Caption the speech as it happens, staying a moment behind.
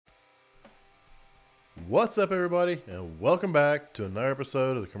What's up, everybody, and welcome back to another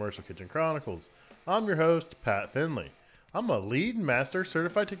episode of the Commercial Kitchen Chronicles. I'm your host, Pat Finley. I'm a lead master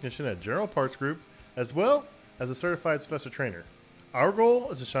certified technician at General Parts Group, as well as a certified special trainer. Our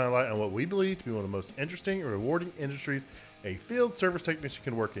goal is to shine a light on what we believe to be one of the most interesting and rewarding industries a field service technician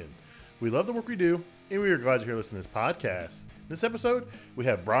can work in. We love the work we do, and we are glad you're here listening to this podcast. In this episode, we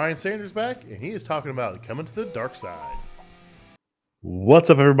have Bryan Sanders back, and he is talking about coming to the dark side. What's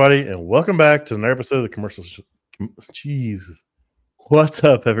up, everybody, and welcome back to another episode of the Commercial. What's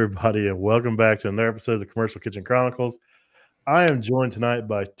up, everybody, and welcome back to another episode of the Commercial Kitchen Chronicles. I am joined tonight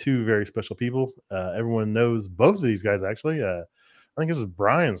by two very special people. Everyone knows both of these guys, actually. I think this is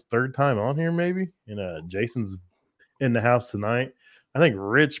Bryan's third time on here, maybe, and Jason's in the house tonight. I think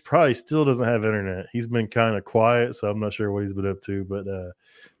Rich probably still doesn't have internet. He's been kind of quiet, so I'm not sure what he's been up to, but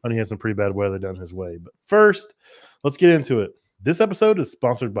I know he had some pretty bad weather down his way. But first, let's get into it. This episode is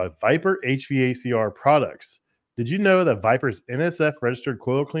sponsored by Viper HVACR products. Did you know that Viper's NSF registered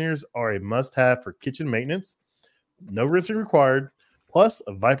coil cleaners are a must-have for kitchen maintenance? No rinsing required. Plus,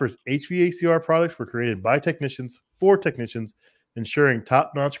 Viper's HVACR products were created by technicians for technicians, ensuring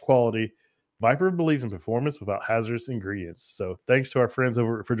top-notch quality. Viper believes in performance without hazardous ingredients. So thanks to our friends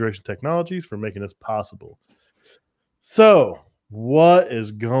over at Refrigeration Technologies for making this possible. So, what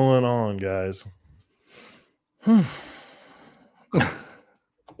is going on, guys?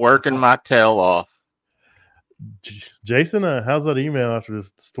 Working my tail off. Jason, how's that email after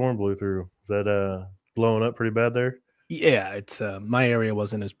this storm blew through? Is that blowing up pretty bad there? Yeah, it's my area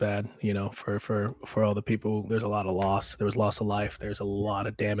wasn't as bad, you know, for all the people. There's a lot of loss. There was loss of life. There's a lot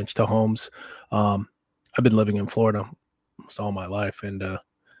of damage to homes. I've been living in Florida almost all my life, and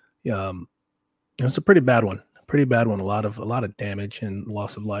it was a pretty bad one. A lot of damage and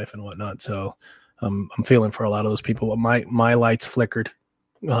loss of life and whatnot. So I'm feeling for a lot of those people. My lights flickered.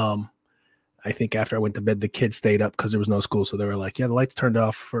 I think after I went to bed, the kids stayed up because there was no school. So they were like, yeah, the lights turned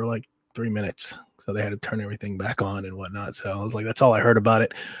off for like 3 minutes. So they had to turn everything back on and whatnot. So I was like, that's all I heard about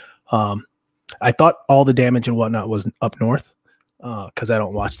it. I thought all the damage and whatnot was up north because I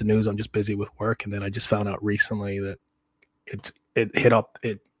don't watch the news. I'm just busy with work. And then I just found out recently that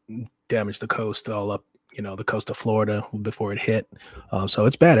it damaged the coast all up, you know, the coast of Florida before it hit. So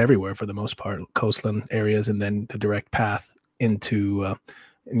it's bad everywhere for the most part, coastline areas, and then the direct path into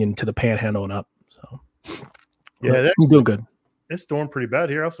the panhandle and up. So yeah, I'm doing good. It stormed pretty bad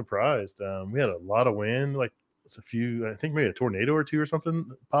here. I was surprised. We had a lot of wind, like it's a few, I think maybe a tornado or two or something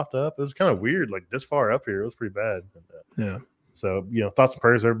popped up. It was kind of weird, like this far up here. It was pretty bad. Yeah. So, you know, thoughts and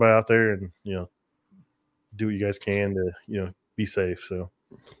prayers to everybody out there, and, you know, do what you guys can to, you know, be safe. So,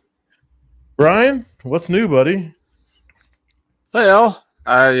 Bryan, what's new, buddy? Well,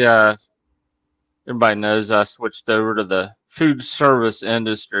 everybody knows I switched over to the food service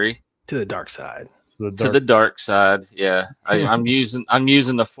industry. To the dark side. To the dark side, yeah. I'm using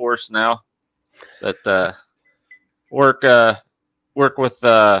the force now. But work with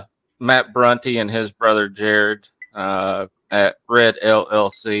Matt Brunty and his brother Jared at RED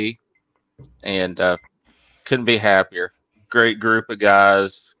LLC, and couldn't be happier. Great group of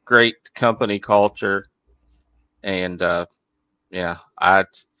guys, great company culture, and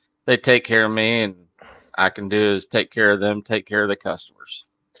they take care of me, and I can do is take care of them, take care of the customers.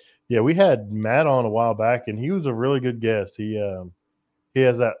 Yeah, we had Matt on a while back, and he was a really good guest. He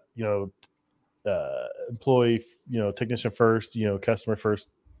has that, you know, employee, you know, technician first, you know, customer first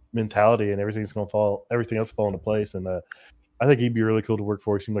mentality, and everything else fall into place. And I think he'd be really cool to work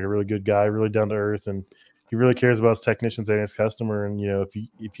for. He seemed like a really good guy, really down to earth, and he really cares about his technicians and his customer. And, you know,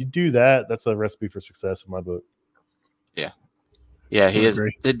 if you do that, that's a recipe for success in my book. Yeah, he is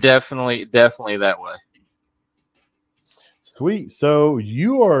definitely that way. Sweet. So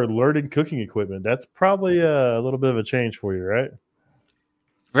you are learning cooking equipment. That's probably a little bit of a change for you, right?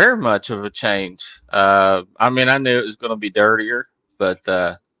 Very much of a change. I mean, I knew it was going to be dirtier, but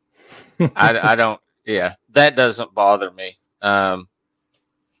I don't. Yeah, that doesn't bother me.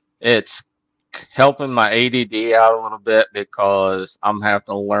 It's helping my ADD out a little bit because I'm having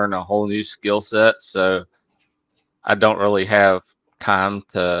to learn a whole new skill set. So I don't really have time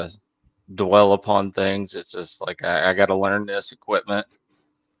to dwell upon things. It's just like I got to learn this equipment.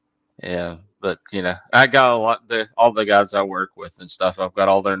 Yeah, but you know, I got all the guys I work with and stuff. I've got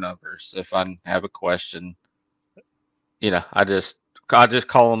all their numbers. If I have a question, you know, I just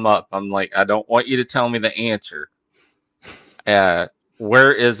call them up. I'm like, I don't want you to tell me the answer.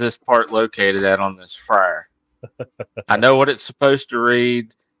 Where is this part located at on this fryer? I know what it's supposed to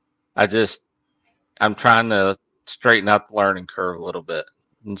read. I'm trying to straighten out the learning curve a little bit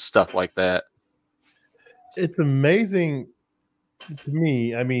and stuff like that. It's amazing to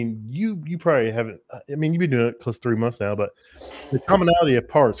me, I mean, you probably haven't. I mean, you've been doing it close to 3 months now, but the commonality of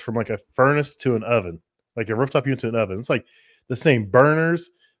parts from like a furnace to an oven, like a rooftop unit to an oven, it's like the same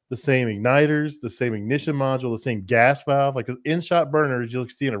burners, the same igniters, the same ignition module, the same gas valve. Like the in-shot burners you'll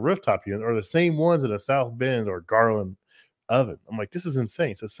see in a rooftop unit are the same ones in a South Bend or Garland oven. I'm like, this is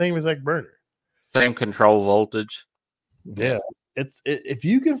insane. It's the same exact burner. Same control voltage. Yeah, if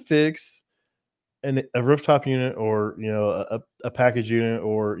you can fix a rooftop unit or a package unit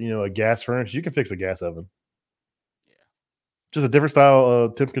or a gas furnace, you can fix a gas oven. Yeah, just a different style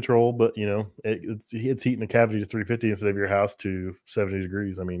of temp control, but it's heating the cavity to 350 instead of your house to 70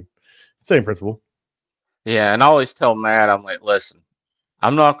 degrees. I mean, same principle. Yeah, and I always tell Matt, I'm like, listen,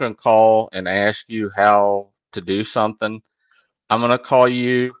 I'm not going to call and ask you how to do something. I'm going to call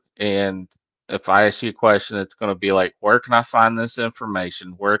you, and if I ask you a question, it's going to be like, where can I find this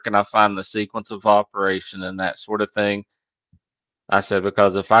information? Where can I find the sequence of operation and that sort of thing? I said,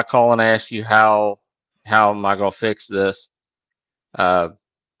 because if I call and ask you how am I going to fix this, I'm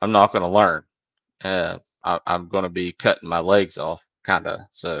not going to learn. I'm going to be cutting my legs off, kind of.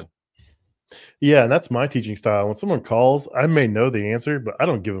 So. Yeah, and that's my teaching style. When someone calls, I may know the answer, but I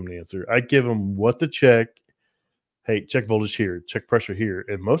don't give them the answer. I give them what to check. Hey, check voltage here, check pressure here.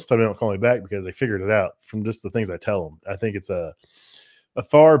 And most of the time they don't call me back because they figured it out from just the things I tell them. I think it's a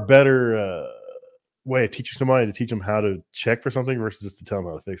far better way of teaching somebody to teach them how to check for something versus just to tell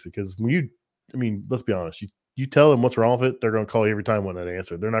them how to fix it. Because when let's be honest, you tell them what's wrong with it, they're going to call you every time with that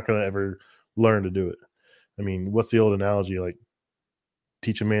answer. They're not going to ever learn to do it. I mean, what's the old analogy? Like,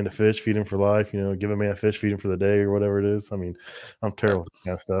 teach a man to fish, feed him for life, give a man a fish, feed him for the day or whatever it is. I mean, I'm terrible with that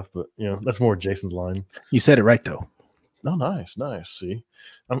kind of stuff, but that's more Jason's line. You said it right though. Oh, nice. See,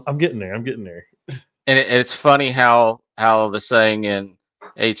 I'm getting there. And it's funny how the saying in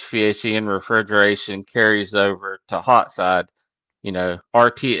HVAC and refrigeration carries over to hot side,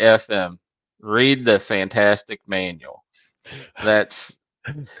 RTFM, read the fantastic manual. It's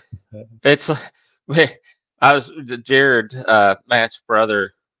I was Jared, Matt's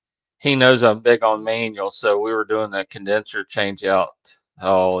brother. He knows I'm big on manuals, so we were doing that condenser change out.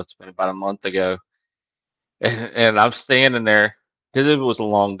 Oh, it's been about a month ago, and I'm standing there because it was a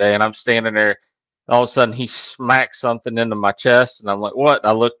long day, and I'm standing there. All of a sudden, he smacks something into my chest, and I'm like, "What?"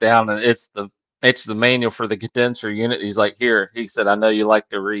 I look down, and it's the manual for the condenser unit. He's like, "Here," he said, "I know you like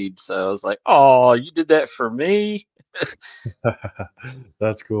to read," so I was like, "Oh, you did that for me."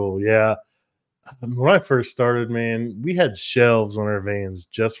 That's cool. Yeah. When I first started, man, we had shelves on our vans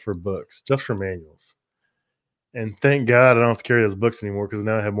just for books, just for manuals. And thank God I don't have to carry those books anymore because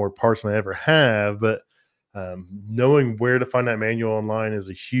now I have more parts than I ever have. But knowing where to find that manual online is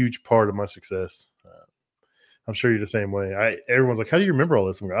a huge part of my success. I'm sure you're the same way. Everyone's like, "How do you remember all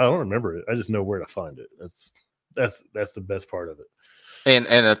this?" I'm like, I don't remember it. I just know where to find it. That's the best part of it. And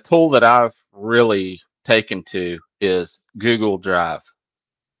a tool that I've really taken to is Google Drive.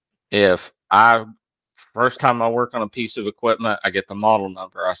 First time I work on a piece of equipment, I get the model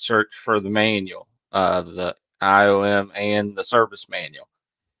number. I search for the manual, the IOM and the service manual.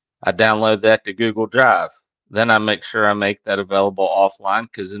 I download that to Google Drive. Then I make sure I make that available offline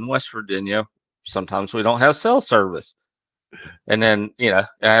because in West Virginia, sometimes we don't have cell service. And then, I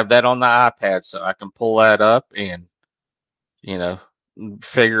have that on the iPad so I can pull that up and,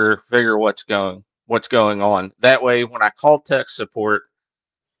 figure what's going on. That way, when I call tech support,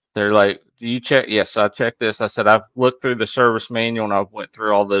 they're like, "Do you check?" "Yes, I checked this." I said, "I've looked through the service manual and I went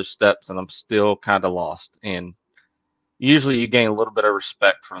through all those steps and I'm still kind of lost." And usually you gain a little bit of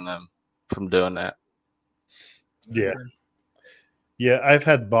respect from them from doing that. Yeah. Yeah. I've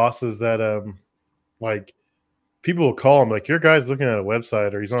had bosses that, like, people will call him like, "Your guy's looking at a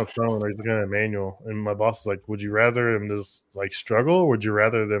website or he's on his phone or he's looking at a manual." And my boss is like, "Would you rather him just like struggle or would you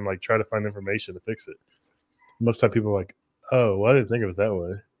rather them like try to find information to fix it?" Most time people are like, "Oh, well, I didn't think of it that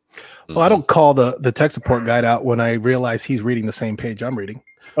way." Well, I don't call the tech support guide out when I realize he's reading the same page I'm reading.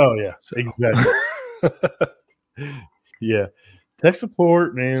 Oh yeah, so. Exactly. Yeah, tech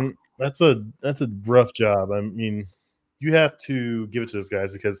support, man, that's a rough job. I mean, you have to give it to those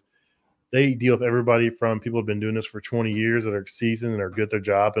guys because they deal with everybody from people who've been doing this for 20 years that are seasoned and are good at their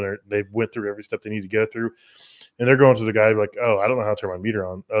job and they've went through every step they need to go through, and they're going to the guy like, "Oh, I don't know how to turn my meter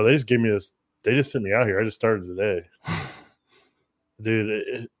on. Oh, they just gave me this. They just sent me out here. I just started today."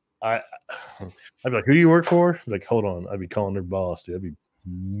 Dude, I'd be like, "Who do you work for?" Like, hold on. I'd be calling their boss, dude. I'd be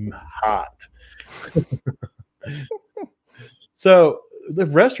hot. So the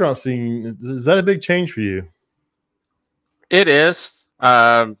restaurant scene, is that a big change for you? It is.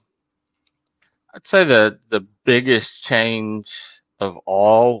 I'd say the biggest change of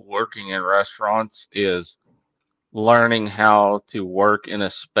all working in restaurants is learning how to work in a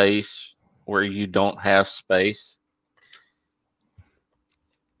space where you don't have space.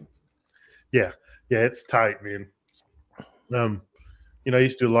 Yeah, it's tight, man. I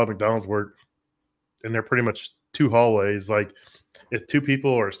used to do a lot of McDonald's work, and they're pretty much two hallways. Like, if two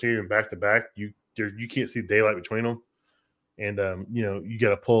people are standing back to back, you can't see daylight between them. And you got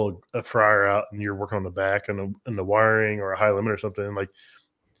to pull a fryer out, and you're working on the back and the wiring or a high limit or something. And like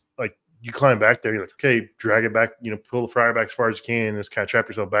you climb back there, you're like, okay, drag it back, pull the fryer back as far as you can, and just kind of trap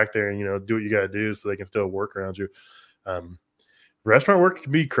yourself back there, and do what you got to do so they can still work around you. Restaurant work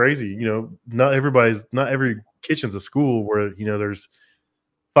can be crazy. Not every kitchen's a school where there's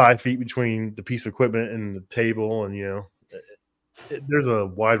 5 feet between the piece of equipment and the table, and there's a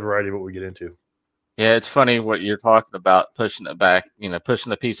wide variety of what we get into. Yeah, it's funny what you're talking about, pushing it back, pushing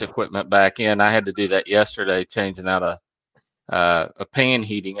the piece of equipment back in. I had to do that yesterday, changing out a pan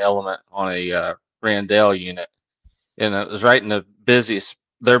heating element on a Randell unit, and it was right in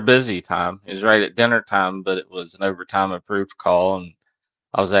their busy time. It was right at dinner time, but it was an overtime approved call, and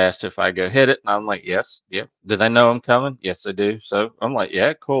I was asked if I go hit it, and I'm like, yes, yep. Do they know I'm coming? Yes, they do. So I'm like,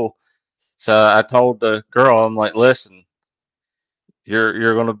 yeah, cool. So I told the girl, I'm like, listen,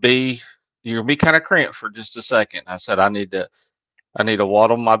 you're gonna be kind of cramped for just a second. I said, I need to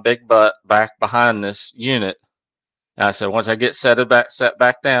waddle my big butt back behind this unit. And I said, once I get set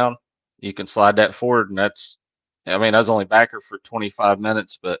back down, you can slide that forward. And I was only back here for 25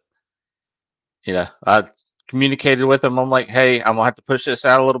 minutes, but I communicated with him. I'm like, hey, I'm gonna have to push this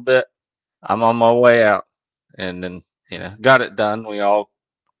out a little bit. I'm on my way out. And then, got it done.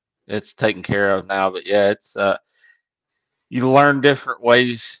 It's taken care of now, but yeah, it's, you learn different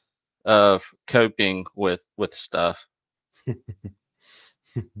ways of coping with stuff.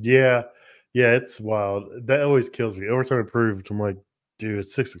 Yeah, it's wild. That always kills me. Overtime approved. I'm like, dude,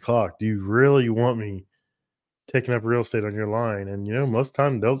 it's 6 o'clock. Do you really want me taking up real estate on your line? And most of the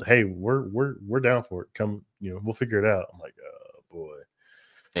time they'll, hey, we're down for it. Come, we'll figure it out. I'm like, oh boy.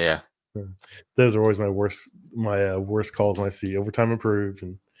 Yeah. Those are always my worst calls when I see overtime approved,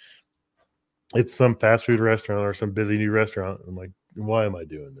 and it's some fast food restaurant or some busy new restaurant. I'm like, why am I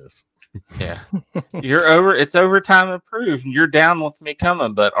doing this? Yeah. It's overtime approved, and you're down with me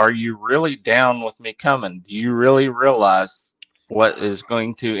coming, but are you really down with me coming? Do you really realize what is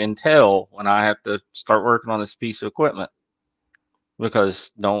going to entail when I have to start working on this piece of equipment?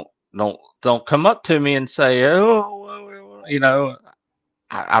 Because don't come up to me and say,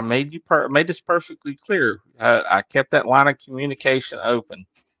 I made this perfectly clear. I kept that line of communication open.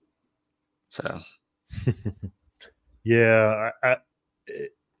 So, yeah,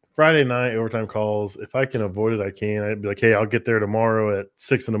 Friday night overtime calls, if I can avoid it, I can. I'd be like, hey, I'll get there tomorrow at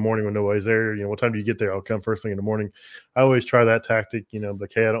 6 a.m. when nobody's there. What time do you get there? I'll come first thing in the morning. I always try that tactic,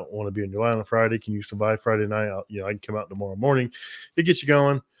 like, hey, I don't want to be in your line on Friday. Can you survive Friday night? I can come out tomorrow morning. It gets you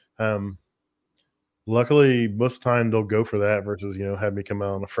going. Luckily, most of the time they'll go for that versus, have me come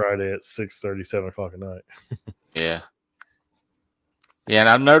out on a Friday at 6:30, 7 o'clock at night. Yeah. Yeah, and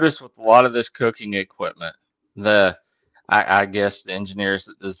I've noticed with a lot of this cooking equipment, I guess the engineers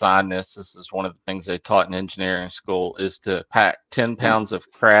that designed this is one of the things they taught in engineering school, is to pack 10 pounds of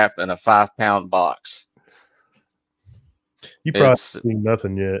crap in a 5-pound box. You probably seen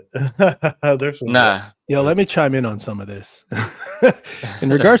nothing yet. There's some let me chime in on some of this. In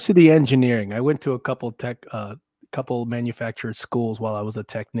regards to the engineering, I went to a couple manufacturer schools while I was a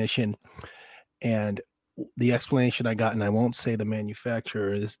technician, and the explanation I got, and I won't say the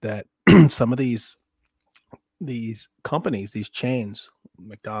manufacturer, is that some of these companies, these chains,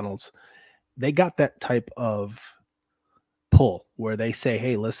 McDonald's, they got that type of pull where they say,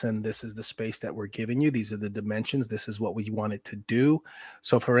 hey, listen, this is the space that we're giving you. These are the dimensions. This is what we want it to do.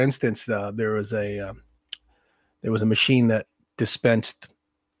 So for instance, there was a machine that dispensed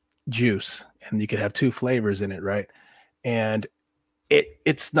juice, and you could have 2 flavors in it, right? And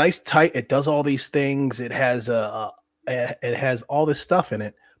it's nice, tight. It does all these things. It has all this stuff in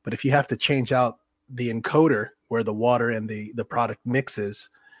it. But if you have to change out the encoder where the water and the product mixes,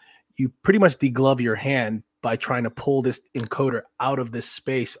 you pretty much deglove your hand by trying to pull this encoder out of this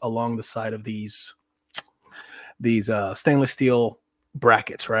space along the side of these stainless steel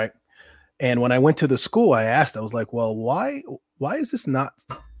brackets, right? And when I went to the school, I was like, well, why is this not,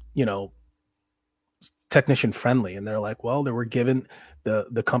 technician friendly? And they're like, well, they were given,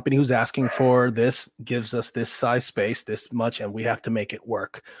 the company who's asking for this gives us this size space, this much, and we have to make it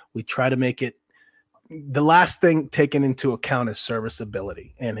work. We try to make it. The last thing taken into account is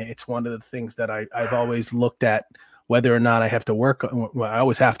serviceability. And it's one of the things that I've always looked at, whether or not I have to work. Well, I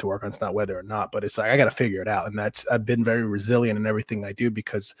always have to work on. It's not whether or not, but it's like, I got to figure it out. And I've been very resilient in everything I do,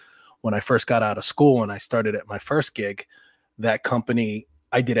 because when I first got out of school and I started at my first gig, that company,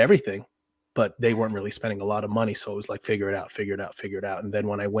 I did everything, but they weren't really spending a lot of money. So it was like, figure it out, figure it out, figure it out. And then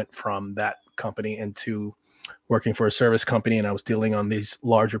when I went from that company into working for a service company and I was dealing on these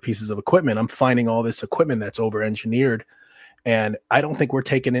larger pieces of equipment, I'm finding all this equipment that's over engineered. And I don't think we're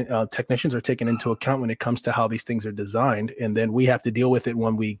taking in, technicians are taken into account when it comes to how these things are designed. And then we have to deal with it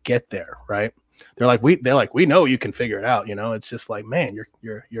when we get there. Right. They're like, we know you can figure it out. You know, it's just like, man,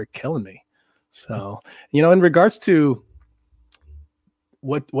 you're killing me. So, you know, in regards to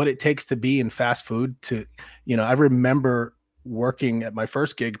what it takes to be in fast food, to, you know, I remember working at my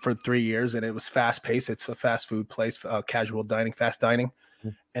first gig for 3 years and it was fast paced. It's a fast food place, casual dining, fast dining.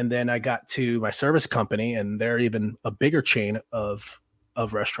 And then I got to my service company and they're even a bigger chain of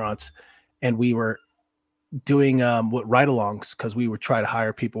restaurants. And we were doing what ride-alongs because we would try to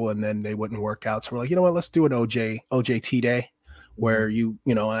hire people and then they wouldn't work out. So we're like, you know what, let's do an OJT day where you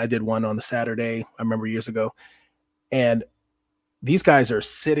know, I did one on the Saturday, I remember years ago. And these guys are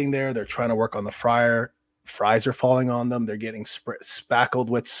sitting there, they're trying to work on the fryer. Fries are falling on them. They're getting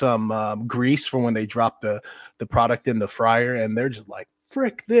spackled with some grease from when they drop the product in the fryer. And they're just like,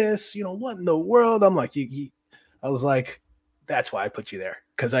 frick this, you know, what in the world? I'm like, I was like, that's why I put you there.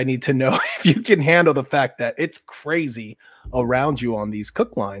 Because I need to know if you can handle the fact that it's crazy around you on these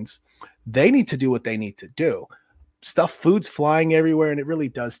cook lines. They need to do what they need to do. Food's flying everywhere. And it really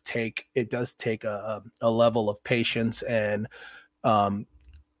does take a level of patience and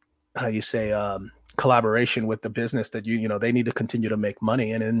collaboration with the business that you know, they need to continue to make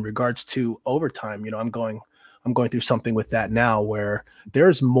money. And in regards to overtime, you know, I'm going through something with that now where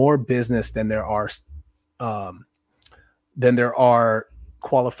there's more business than there are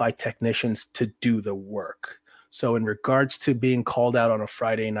qualified technicians to do the work. So in regards to being called out on a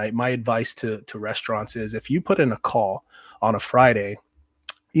Friday night, my advice to restaurants is if you put in a call on a Friday,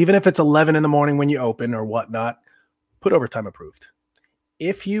 even if it's 11 in the morning when you open or whatnot, put overtime approved.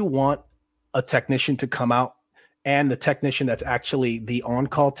 If you want a technician to come out and the technician that's actually the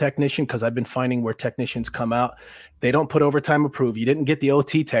on-call technician, because I've been finding where technicians come out, they don't put overtime approved. You didn't get the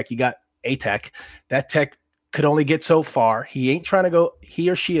OT tech, you got a tech. That tech could only get so far. He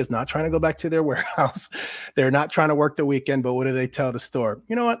or she is not trying to go back to their warehouse. They're not trying to work the weekend, but what do they tell the store?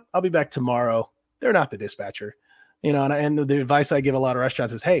 You know what? I'll be back tomorrow. They're not the dispatcher. You know, and the advice I give a lot of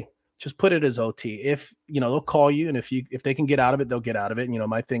restaurants is, hey, just put it as OT. If, you know, they'll call you, and if they can get out of it, they'll get out of it. And, you know,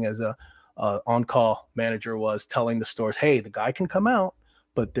 my thing as a on-call manager was telling the stores, hey, the guy can come out,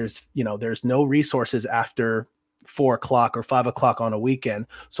 but there's no resources after 4 o'clock or 5 o'clock on a weekend.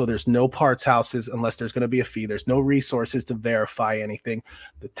 So there's no parts houses unless there's going to be a fee. There's no resources to verify anything.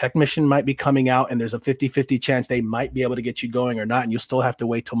 The technician might be coming out and there's a 50-50 chance they might be able to get you going or not. And you still have to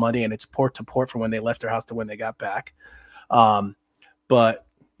wait till Monday, and it's port to port from when they left their house to when they got back. But,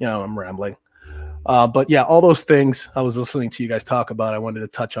 you know, I'm rambling. But yeah, all those things I was listening to you guys talk about, I wanted to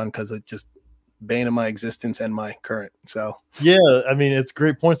touch on because it just bane of my existence and my current. So yeah, I mean, it's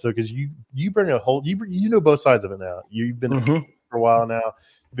great points though, because you bring a whole, you know both sides of it now. You've been for a while now.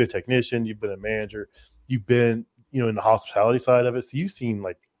 You've been a technician, you've been a manager, you've been, you know, in the hospitality side of it. So you've seen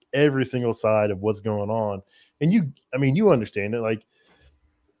like every single side of what's going on, and you understand it. Like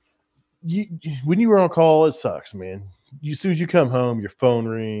when you were on call, it sucks, man. As soon as you come home, your phone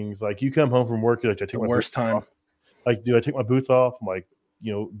rings. Like you come home from work, you're like, I take my worst time. off. Like, do I take my boots off? I'm like,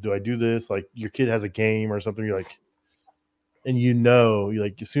 you know, do I do this? Like your kid has a game or something. You're like, and you're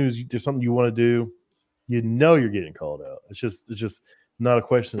like, as soon as there's something you want to do, you know, you're getting called out. It's just not a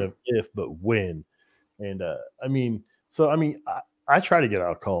question of if, but when. And I try to get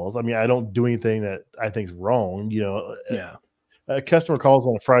out calls. I mean, I don't do anything that I think is wrong. You know, yeah. A customer calls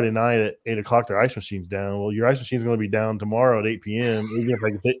on a Friday night at 8 o'clock, their ice machine's down. Well, your ice machine's going to be down tomorrow at 8 p.m. Even if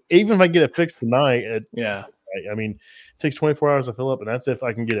I get it fixed tonight. I mean, it takes 24 hours to fill up, and that's if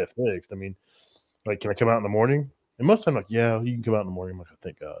I can get it fixed. I mean, like, can I come out in the morning? And most of the time, like, yeah, you can come out in the morning. I'm like,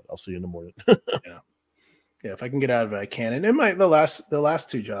 thank God, I'll see you in the morning. Yeah, if I can get out of it, I can. And in the last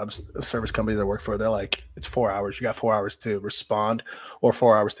two jobs, service companies I work for, they're like, it's 4 hours. You got 4 hours to respond or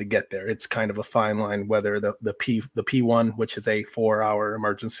 4 hours to get there. It's kind of a fine line whether the P1, which is a 4-hour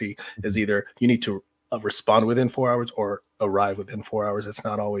emergency, is either you need to respond within 4 hours or arrive within 4 hours. It's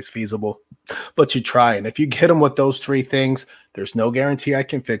not always feasible, but you try. And if you hit them with those three things, there's no guarantee I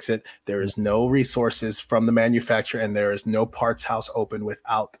can fix it. There is no resources from the manufacturer, and there is no parts house open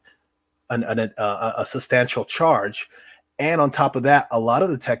without a substantial charge. And on top of that, a lot of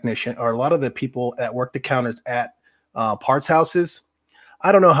the people that work the counters at parts houses,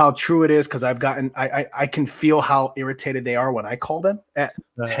 I don't know how true it is, because I can feel how irritated they are when I call them at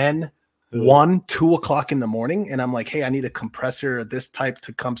 10 1, 2 o'clock in the morning. And I'm like, hey, I need a compressor of this type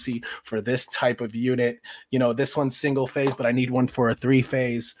to come see for this type of unit. You know, this one's single phase, but I need one for a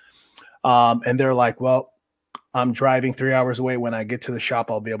 3-phase. And they're like, well, I'm driving 3 hours away. When I get to the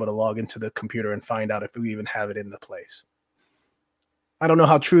shop, I'll be able to log into the computer and find out if we even have it in the place. I don't know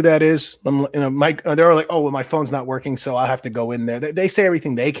how true that is. They're like, oh, well, my phone's not working, so I have to go in there. They say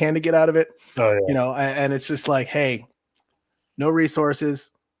everything they can to get out of it. Oh, yeah. You know, and it's just like, hey, no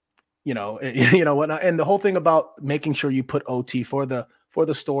resources, you know whatnot. And the whole thing about making sure you put OT for the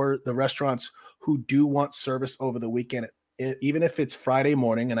store, the restaurants who do want service over the weekend, even if it's Friday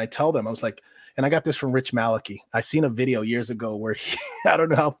morning. And I tell them, I was like, and I got this from Rich Maliki. I seen a video years ago where I don't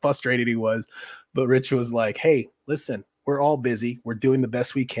know how frustrated he was, but Rich was like, hey, listen, we're all busy. We're doing the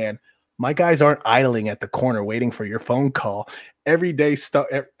best we can. My guys aren't idling at the corner waiting for your phone call. Every day,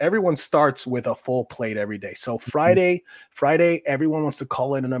 everyone starts with a full plate every day. So Friday, everyone wants to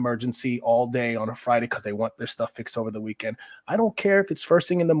call in an emergency all day on a Friday because they want their stuff fixed over the weekend. I don't care if it's first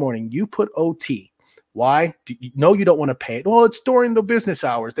thing in the morning. You put OT. Why? You don't want to pay it. Well, it's during the business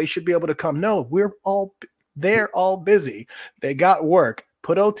hours. They should be able to come. No, they're all busy. They got work.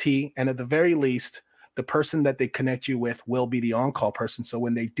 Put OT, and at the very least, the person that they connect you with will be the on-call person. So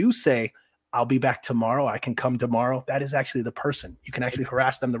when they do say, I'll be back tomorrow, I can come tomorrow, that is actually the person. You can actually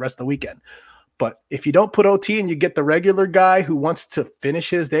harass them the rest of the weekend. But if you don't put OT and you get the regular guy who wants to finish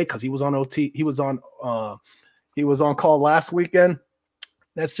his day because he was on OT, he was on call last weekend,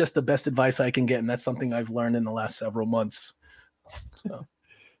 that's just the best advice I can get. And that's something I've learned in the last several months. So.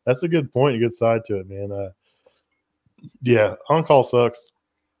 That's a good point, a good side to it, man. Yeah, on-call sucks.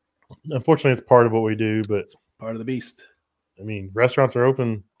 Unfortunately, it's part of what we do, but it's part of the beast. I mean, restaurants are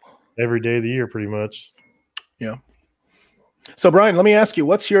open every day of the year pretty much. Yeah. So, Bryan, let me ask you,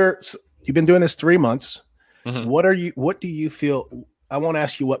 you've been doing this 3 months. Mm-hmm. What do you feel? I won't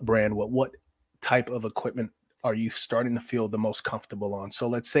ask you what brand, what type of equipment are you starting to feel the most comfortable on? So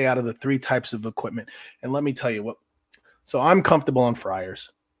let's say out of the 3 types of equipment, and let me tell you so I'm comfortable on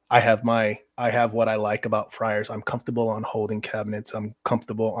fryers. I have what I like about fryers. I'm comfortable on holding cabinets. I'm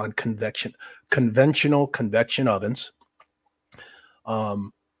comfortable on conventional convection ovens.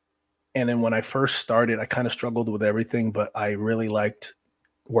 And then when I first started, I kind of struggled with everything, but I really liked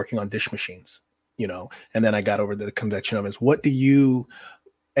working on dish machines, and then I got over to the convection ovens.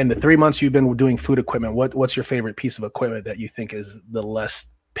 In the 3 months you've been doing food equipment, what's your favorite piece of equipment that you think is the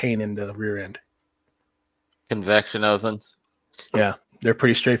less pain in the rear end? Convection ovens. Yeah. They're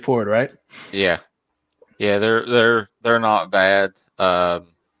pretty straightforward, right? Yeah. They're not bad. That's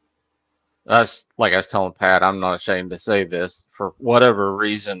like I was telling Pat, I'm not ashamed to say this. For whatever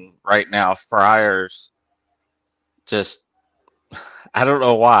reason, right now, fryers just, I don't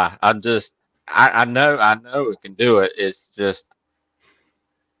know why. I know it can do it. It's just,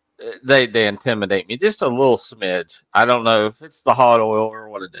 they intimidate me just a little smidge. I don't know if it's the hot oil or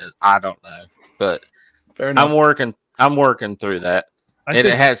what it is. I don't know, but fair enough. I'm working through that. It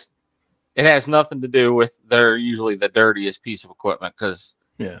has nothing to do with they're usually the dirtiest piece of equipment because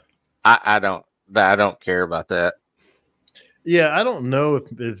I don't care about that. Yeah, I don't know if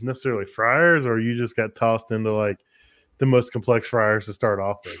it's necessarily fryers or you just got tossed into like the most complex fryers to start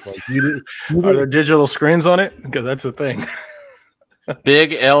off with. Like are there digital screens on it? Because that's the thing.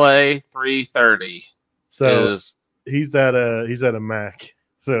 Big LA 330. So he's at a Mac.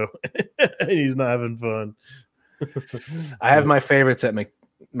 So he's not having fun. I have my favorites at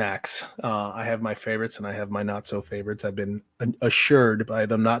Max. I have my favorites and I have my not so favorites. I've been assured by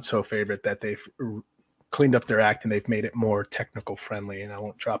the not so favorite that they've cleaned up their act and they've made it more technical friendly. And I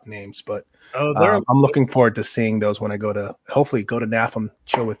won't drop names, but I'm looking forward to seeing those when I hopefully go to NAFM,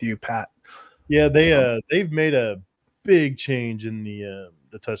 chill with you, Pat. Yeah, they've made a big change in the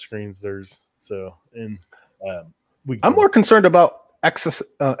touchscreens. I'm more concerned about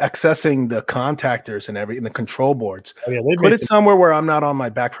accessing the contactors and the control boards. Oh, yeah, put it somewhere where I'm not on my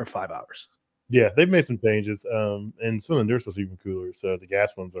back for 5 hours. Yeah, they've made some changes. And some of the newer stuff's even cooler. So the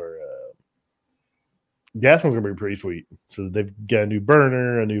gas ones gonna be pretty sweet. So they've got a new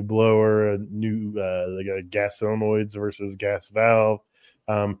burner, a new blower, they got gas solenoids versus gas valve.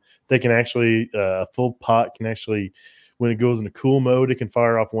 They can actually a full pot can actually, when it goes into cool mode, it can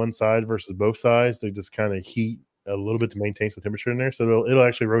fire off one side versus both sides. They just kind of heat a little bit to maintain some temperature in there, so it'll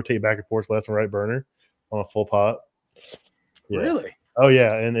actually rotate back and forth left and right burner on a full pot. Yeah. Really? Oh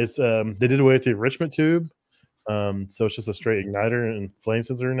yeah, and it's they did away with the enrichment tube, so it's just a straight igniter and flame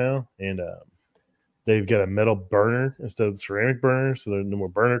sensor now, and they've got a metal burner instead of the ceramic burner, so there's no more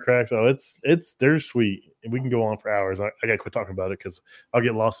burner cracks. Oh, they're sweet, and we can go on for hours. I gotta quit talking about it because I'll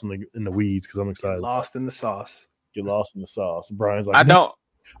get lost in the weeds because I'm excited. Lost in the sauce. Get lost in the sauce. Brian's like, I don't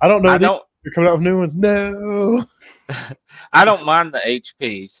I don't know. I don't. You're coming out with new ones. No. I don't mind the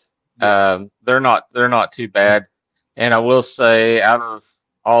HPs. They're not too bad. And I will say, out of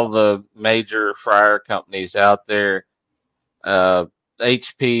all the major fryer companies out there,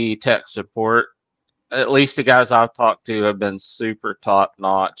 HP tech support, at least the guys I've talked to have been super top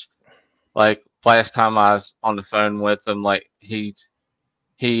notch. Like last time I was on the phone with him, like he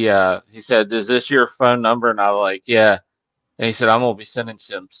said, "Is this your phone number?" And I was like, "Yeah." And he said, "I'm gonna be sending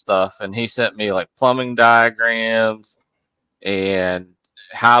some stuff." And he sent me like plumbing diagrams and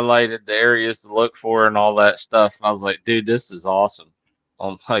highlighted the areas to look for and all that stuff. And I was like, "Dude, this is awesome."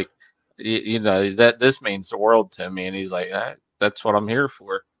 I'm like, you know, that this means the world to me. And he's like, "That's what I'm here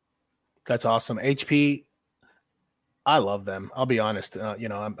for." That's awesome. HP, I love them. I'll be honest. You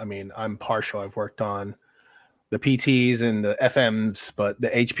know, I'm partial. I've worked on the PTs and the FMs, but the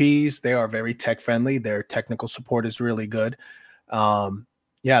HPs, they are very tech friendly. Their technical support is really good.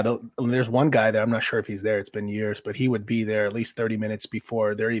 Yeah, there's one guy that I'm not sure if he's there. It's been years, but he would be there at least 30 minutes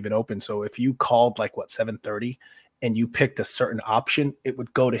before they're even open. So if you called like 7:30 and you picked a certain option, it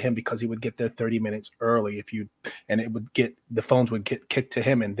would go to him because he would get there 30 minutes early. The phones would get kicked to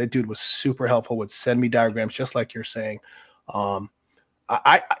him. And that dude was super helpful, would send me diagrams, just like you're saying. You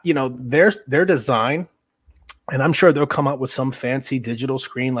know, their design, and I'm sure they'll come up with some fancy digital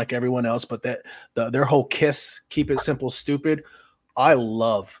screen like everyone else, but their whole KISS, keep it simple, stupid. I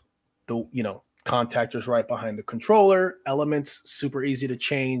love the, you know, contactors right behind the controller, elements, super easy to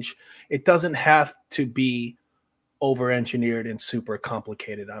change. It doesn't have to be over-engineered and super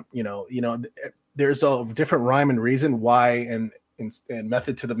complicated. You know, there's a different rhyme and reason why, and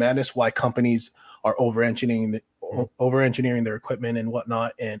method to the madness, why companies are over-engineering their equipment and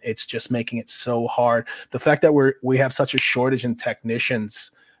whatnot, and it's just making it so hard. The fact that we have such a shortage in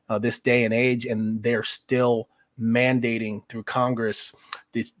technicians this day and age, and they're still mandating through Congress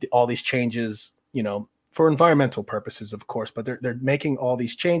all these changes, you know, for environmental purposes, of course, but they're making all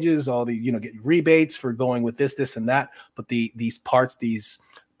these changes, all the, you know, get rebates for going with this and that. But these parts, these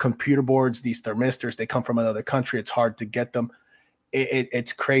computer boards, these thermistors, they come from another country. It's hard to get them.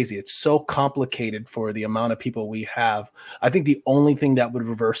 It's crazy. It's so complicated for the amount of people we have. I think the only thing that would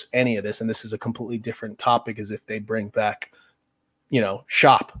reverse any of this, and this is a completely different topic, is if they bring back, you know,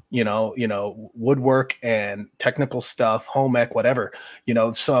 shop, you know, woodwork and technical stuff, home ec, whatever, you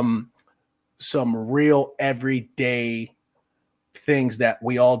know, some real everyday things that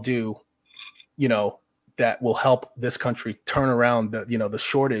we all do, you know, that will help this country turn around the, you know, the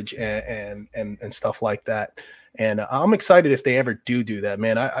shortage and stuff like that. And I'm excited if they ever do that,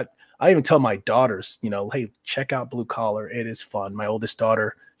 man. I even tell my daughters, you know, hey, check out Blue Collar. It is fun. My oldest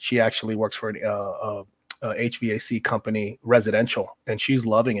daughter, she actually works for a HVAC company, residential, and she's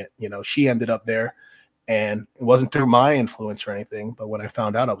loving it. You know, she ended up there, and it wasn't through my influence or anything, but when I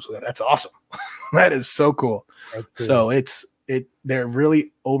found out, I was like, that's awesome. That is so cool. So they're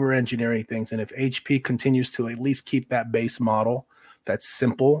really over engineering things. And if HP continues to at least keep that base model that's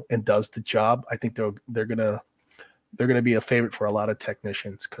simple and does the job, I think they're gonna be a favorite for a lot of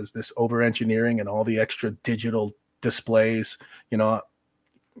technicians, because this over engineering and all the extra digital displays, you know,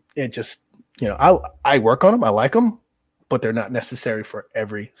 it just, you know, I work on them. I like them, but they're not necessary for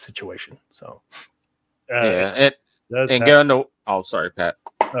every situation. So, yeah, oh, sorry, Pat.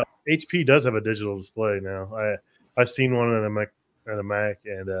 HP does have a digital display now. I've seen one in a Mac,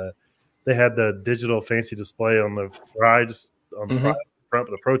 and they had the digital fancy display on the fries on the front,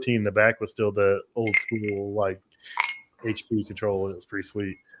 but the protein in the back was still the old school like HP control, and it was pretty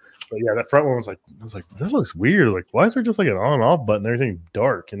sweet. But yeah, that front one was like, this looks weird. Like, why is there just like an on and off button? Everything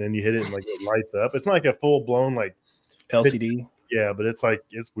dark, and then you hit it and like it lights up. It's not like a full blown like LCD. Yeah, but it's like,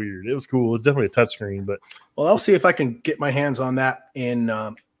 it's weird. It was cool. It's definitely a touchscreen, but well, I'll see if I can get my hands on that.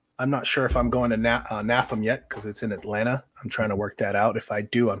 I'm not sure if I'm going to NAFM yet, because it's in Atlanta. I'm trying to work that out. If I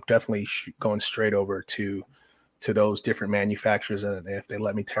do, I'm definitely going straight over to those different manufacturers, and if they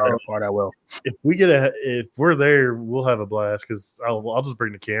let me tear it apart, I will. If we're there, we'll have a blast, because I'll just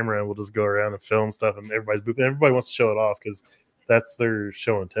bring the camera and we'll just go around and film stuff, and everybody's booth. Everybody wants to show it off because that's their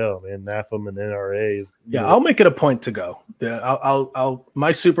show and tell, man. NAFM and NRA is. Yeah, I'll make it a point to go. Yeah, I'll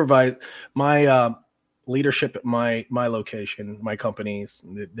my leadership at my location, my companies,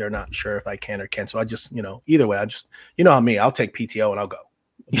 they're not sure if I can or can't. So I just, you know, either way, you know how me, I'll take PTO and I'll go.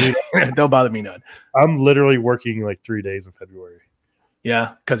 Don't bother me none. I'm literally working like 3 days in February.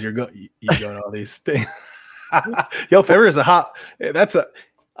 Yeah, because you're going all these things. Yo, February is a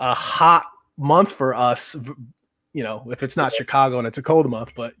hot month for us. You know, if it's not Chicago and it's a cold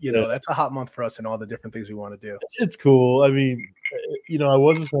month, but you know, that's a hot month for us and all the different things we want to do. It's cool. I mean, you know, I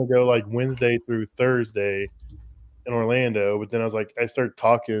was just going to go like Wednesday through Thursday, in Orlando, but then I was like, I started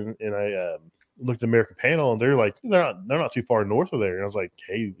talking and I looked at American Panel, and they're like, they're not too far north of there. And I was like,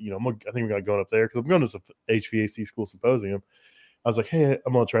 hey, you know, I think we're going up there because I'm going to some HVAC school symposium. I was like, hey,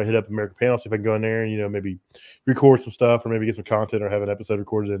 I'm gonna try to hit up American Panel, see if I can go in there and, you know, maybe record some stuff or maybe get some content or have an episode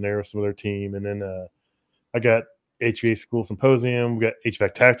recorded in there with some of their team. And then I got HVAC school symposium, we got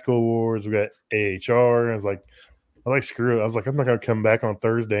HVAC tactical awards, we got AHR. And I was like, screw it. I was like, I'm not gonna come back on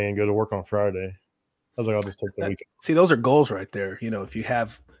Thursday and go to work on Friday. I was like, I'll just take the weekend. See, those are goals right there. You know, if you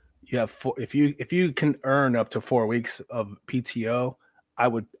have if you can earn up to 4 weeks of PTO, I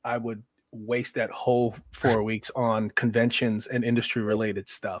would waste that whole 4 weeks on conventions and industry related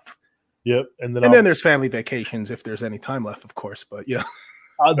stuff. Yep. And then there's family vacations if there's any time left, of course. But yeah,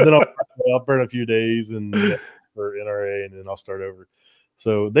 then I'll burn a few days and for NRA, and then I'll start over.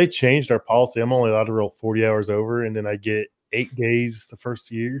 So they changed our policy. I'm only allowed to roll 40 hours over, and then I get 8 days the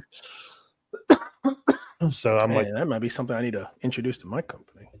first year. So I'm like, that might be something I need to introduce to my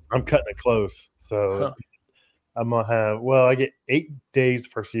company. I'm cutting it close. So I'm gonna have, I get 8 days the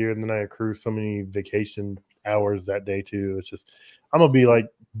first year, and then I accrue so many vacation hours that day too. It's just, I'm gonna be like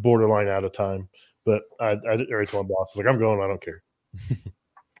borderline out of time. But I already told my boss, like, I'm going, I don't care.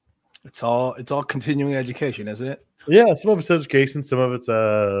 It's all continuing education, isn't it? Yeah, some of it's education, some of it's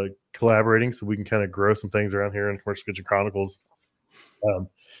collaborating, so we can kind of grow some things around here in Commercial Kitchen Chronicles.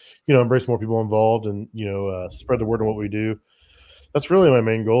 You know, embrace more people involved, and, you know, spread the word on what we do. That's really my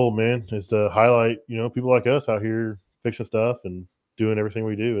main goal, man, is to highlight, you know, people like us out here fixing stuff and doing everything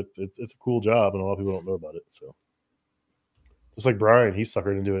we do. It's a cool job, and a lot of people don't know about it. So, just like Brian, he's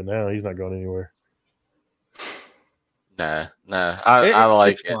suckered into it now. He's not going anywhere. Nah. I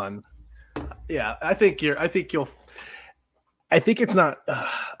like it. Fun. Yeah, I think it's not.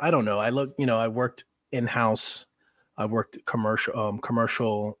 I don't know. I worked in house. I worked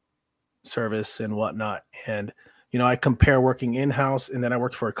commercial service and whatnot, and, you know, I compare working in house, and then I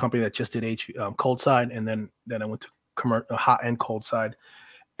worked for a company that just did cold side, and then I went to hot and cold side,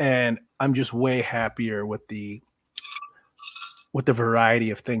 and I'm just way happier with the variety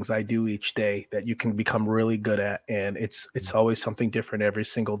of things I do each day that you can become really good at, and it's always something different every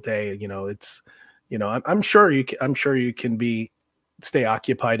single day. You know, I'm sure you can stay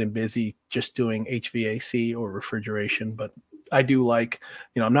occupied and busy just doing HVAC or refrigeration, but I do like,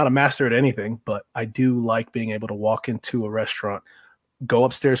 you know, I'm not a master at anything, but I do like being able to walk into a restaurant, go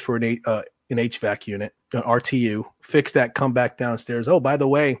upstairs for an HVAC unit, an RTU, fix that, come back downstairs. Oh, by the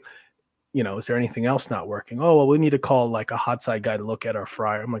way, you know, is there anything else not working? Oh, well, we need to call like a hot side guy to look at our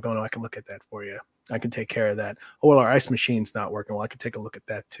fryer. I'm like, oh no, I can look at that for you. I can take care of that. Oh, well, our ice machine's not working. Well, I can take a look at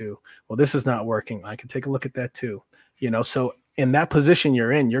that too. Well, this is not working. I can take a look at that too. You know, so in that position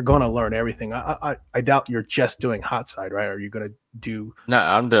you're in, you're going to learn everything. I doubt you're just doing hot side, right? Are you going to do? No,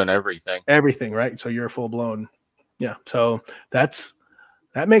 I'm doing everything. Everything, right? So you're full blown. Yeah. So that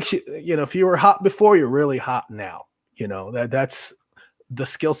makes you, you know, if you were hot before, you're really hot now. You know, that's the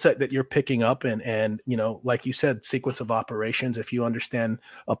skill set that you're picking up, and, you know, like you said, sequence of operations. If you understand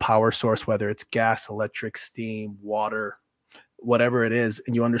a power source, whether it's gas, electric, steam, water, whatever it is,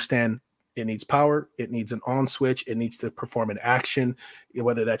 and you understand it needs power, it needs an on switch, it needs to perform an action,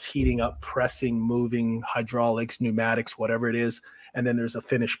 whether that's heating up, pressing, moving, hydraulics, pneumatics, whatever it is. And then there's a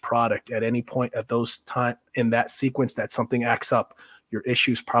finished product at any point at those time in that sequence that something acts up. Your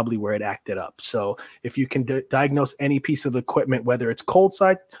issue is probably where it acted up. So if you can diagnose any piece of equipment, whether it's cold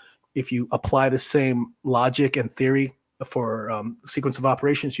side, if you apply the same logic and theory for sequence of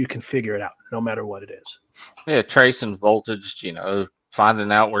operations, you can figure it out no matter what it is. Yeah, tracing voltage, you know,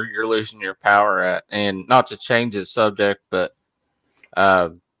 finding out where you're losing your power at. And not to change the subject, but,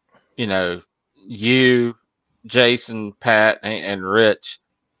 you know, you, Jason, Pat, and Rich,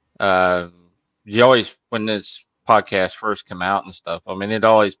 you always, when this podcast first come out and stuff, I mean, it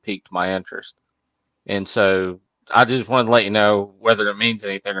always piqued my interest. And so I just wanted to let you know, whether it means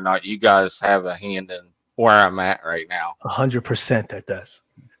anything or not, you guys have a hand in where I'm at right now. 100% that does.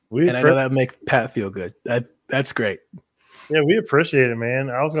 And I know that make Pat feel good. That's great. Yeah, we appreciate it, man.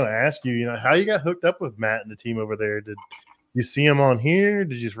 I was going to ask you, you know, how you got hooked up with Matt and the team over there. Did you see him on here?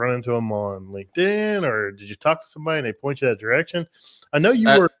 Did you just run into him on LinkedIn, or did you talk to somebody and they point you that direction? I know you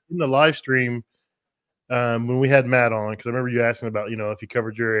were in the live stream when we had Matt on, because I remember you asking about, you know, if you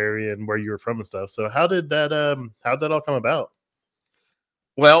covered your area and where you were from and stuff. So how'd that all come about?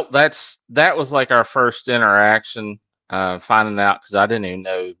 Well, that was like our first interaction, finding out, because I didn't even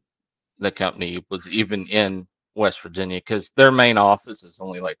know the company was even in West Virginia, because their main office is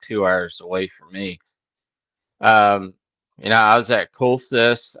only like 2 hours away from me. You know, I was at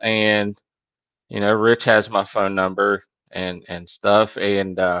Coolsys, and, you know, Rich has my phone number and stuff,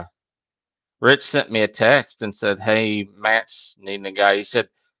 and Rich sent me a text and said, "Hey, Matt's needing a guy." He said,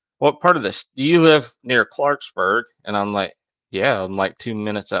 "What part of this? Do you live near Clarksburg?" And I'm like, "Yeah, I'm like 2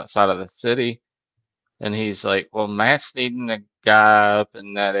 minutes outside of the city." And he's like, "Well, Matt's needing a guy up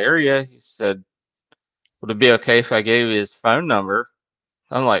in that area." He said, "Would it be okay if I gave you his phone number?"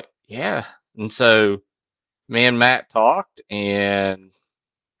 I'm like, "Yeah." And so me and Matt talked, and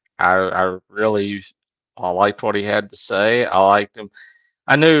I really I liked what he had to say. I liked him.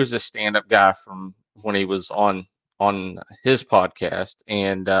 I knew he was a stand-up guy from when he was on his podcast,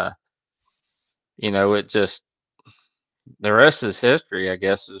 and it just the rest is history. I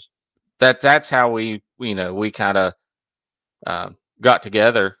guess is that's how we kind of got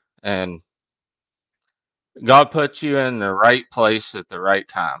together, and God put you in the right place at the right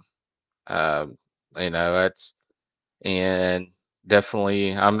time. Um, that's and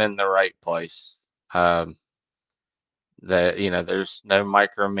definitely I'm in the right place. That there's no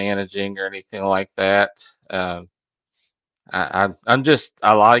micromanaging or anything like that. I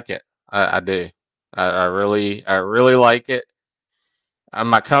like it. I do. I really like it.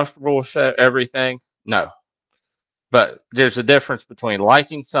 Am I comfortable with everything? No. But there's a difference between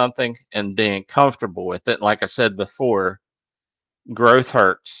liking something and being comfortable with it. Like I said before, growth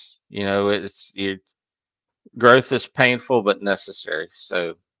hurts. Growth is painful but necessary.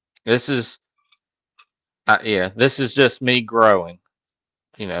 So this is this is just me growing,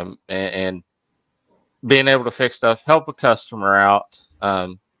 and being able to fix stuff, help a customer out.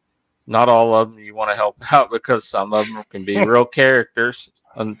 Not all of them you want to help out because some of them can be real characters.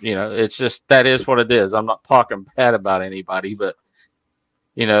 And, it's just that is what it is. I'm not talking bad about anybody, but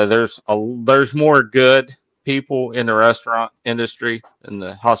there's more good people in the restaurant industry and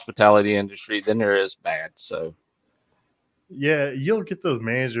the hospitality industry than there is bad. So yeah, you'll get those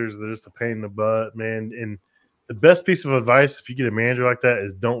managers that are just a pain in the butt, man. And the best piece of advice if you get a manager like that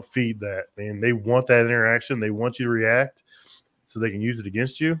is don't feed that, man. They want that interaction. They want you to react so they can use it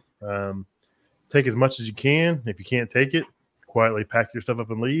against you. Take as much as you can. If you can't take it, quietly pack your stuff up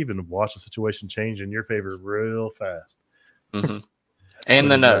and leave, and watch the situation change in your favor real fast. Mm-hmm.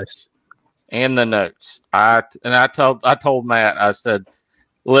 And the notes. And the notes. I told Matt, I said,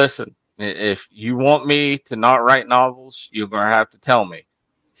 "Listen, if you want me to not write novels, you're gonna have to tell me,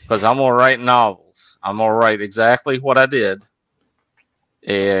 because I'm gonna write novels. I'm gonna write exactly what I did."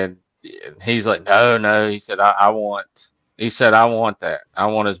 And he's like, "No." He said, I want." He said, "I want that. I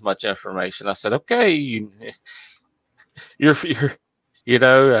want as much information." I said, "Okay, you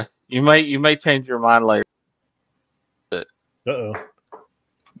may change your mind later." Uh-oh.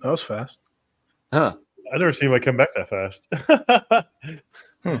 That was fast. Huh. I never seen anybody come back that fast.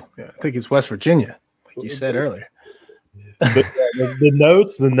 Yeah, I think it's West Virginia, like you said earlier. But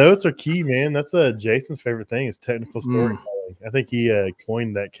the notes are key, man. That's Jason's favorite thing is technical storytelling. I think he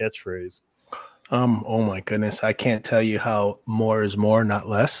coined that catchphrase. Oh my goodness. I can't tell you how more is more, not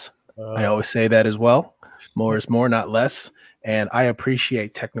less. I always say that as well. More is more, not less. And I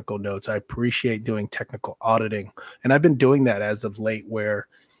appreciate technical notes. I appreciate doing technical auditing. And I've been doing that as of late, where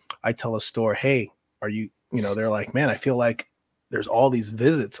I tell a store, "Hey, are you, they're like, man, I feel like there's all these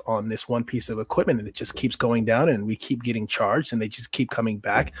visits on this one piece of equipment and it just keeps going down and we keep getting charged and they just keep coming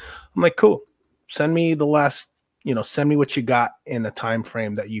back." I'm like, "Cool. Send me the last, send me what you got in a time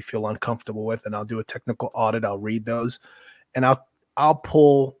frame that you feel uncomfortable with, and I'll do a technical audit. I'll read those, and I'll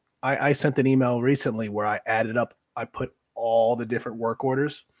pull." I sent an email recently where I added up. I put all the different work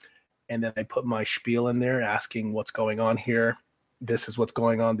orders, and then I put my spiel in there asking what's going on here. This is what's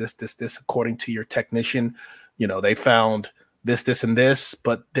going on. This, according to your technician, they found this, and this,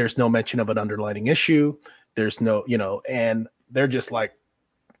 but there's no mention of an underlying issue. There's no, and they're just like,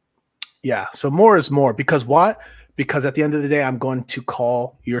 yeah. So more is more, because what? Because at the end of the day, I'm going to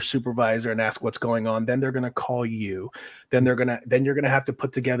call your supervisor and ask what's going on. Then they're going to call you. Then you're going to have to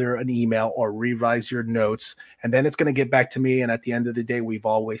put together an email or revise your notes. And then it's going to get back to me. And at the end of the day, we've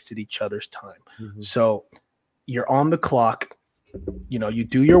all wasted each other's time. Mm-hmm. So you're on the clock. You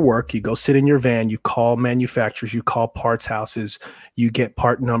do your work, you go sit in your van, you call manufacturers, you call parts houses, you get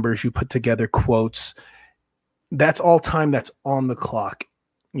part numbers, you put together quotes. That's all time that's on the clock.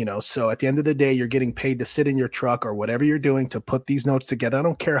 So at the end of the day, you're getting paid to sit in your truck or whatever you're doing to put these notes together. I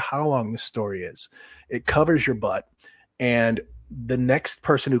don't care how long the story is. It covers your butt. And the next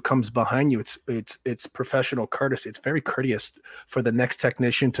person who comes behind you, it's professional courtesy. It's very courteous for the next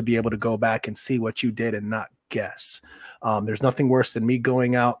technician to be able to go back and see what you did and not guess. There's nothing worse than me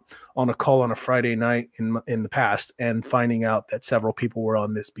going out on a call on a Friday night in the past and finding out that several people were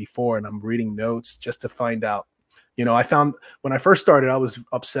on this before, and I'm reading notes just to find out. I found when I first started, I was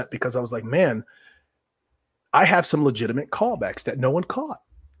upset because I was like, man, I have some legitimate callbacks that no one caught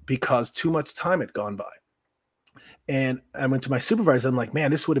because too much time had gone by. And I went to my supervisor. I'm like, man,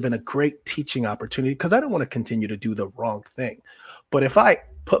 this would have been a great teaching opportunity because I don't want to continue to do the wrong thing. But if I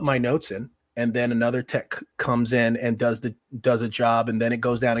put my notes in and then another tech comes in and does a job, and then it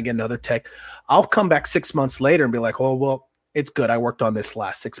goes down again, another tech, I'll come back 6 months later and be like, oh, well, it's good. I worked on this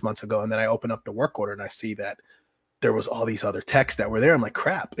last 6 months ago. And then I open up the work order and I see that there was all these other techs that were there. I'm like,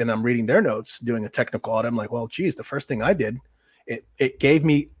 crap. And I'm reading their notes, doing a technical audit. I'm like, well, geez, the first thing I did, it gave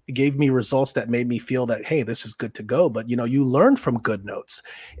me results that made me feel that, hey, this is good to go. But, you know, you learn from good notes.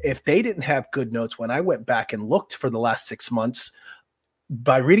 If they didn't have good notes, when I went back and looked for the last 6 months,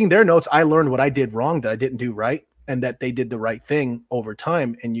 by reading their notes, I learned what I did wrong, that I didn't do right, and that they did the right thing over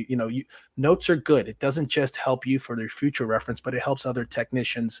time. And notes are good. It doesn't just help you for their future reference, but it helps other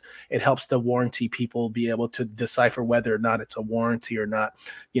technicians. It helps the warranty people be able to decipher whether or not it's a warranty or not.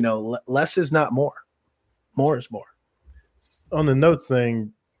 You know, less is not more. More is more. On the notes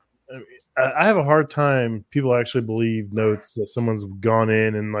thing, I have a hard time. People actually believe notes that someone's gone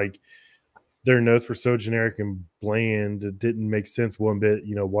in and like their notes were so generic and bland, it didn't make sense one bit,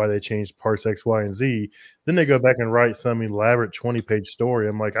 you know, why they changed parts X, Y, and Z. Then they go back and write some elaborate 20-page story.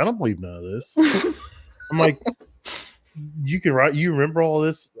 I'm like, I don't believe none of this. I'm like, you remember all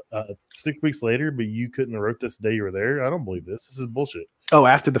this 6 weeks later, but you couldn't have wrote this the day you were there? I don't believe this. This is bullshit. Oh,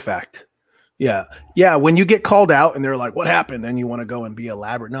 after the fact. Yeah. Yeah. When you get called out and they're like, what happened? Then you want to go and be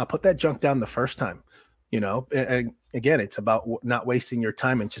elaborate. No, put that junk down the first time, you know, and again, it's about not wasting your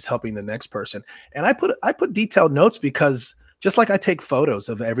time and just helping the next person. And I put detailed notes because just like I take photos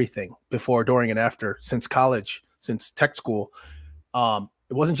of everything before, during, and after, since college, since tech school, it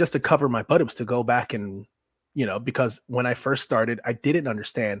wasn't just to cover my butt. It was to go back and, you know, because when I first started, I didn't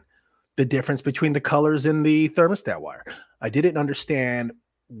understand the difference between the colors in the thermostat wire. I didn't understand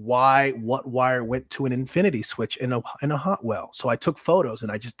what wire went to an infinity switch in a hot well. So I took photos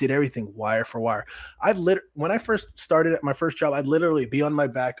and I just did everything wire for wire. When I first started at my first job, I'd literally be on my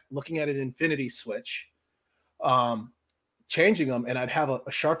back looking at an infinity switch, changing them, and I'd have a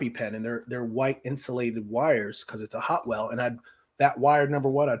Sharpie pen, and they're white insulated wires because it's a hot well. And that wire number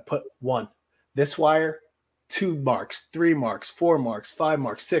 1, I'd put 1. This wire, 2 marks, 3 marks, 4 marks, 5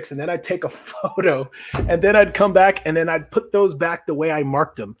 marks, 6. And then I'd take a photo, and then I'd come back and then I'd put those back the way I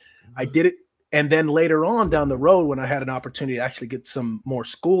marked them. I did it. And then later on down the road, when I had an opportunity to actually get some more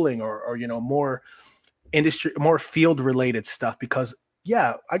schooling or you know, more industry, more field related stuff, because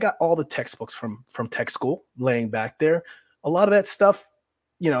yeah, I got all the textbooks from tech school laying back there. A lot of that stuff,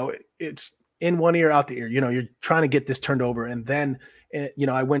 you know, it's in one ear, out the ear. You know, you're trying to get this turned over. And then, you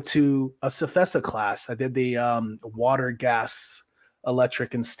know, I went to a Cefesa class. I did the water, gas,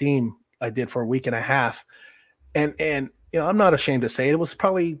 electric, and steam. I did for a week and a half. And you know, I'm not ashamed to say it was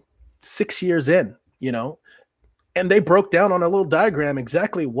probably 6 years in, you know, and they broke down on a little diagram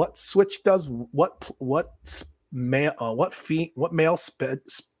exactly what switch does what male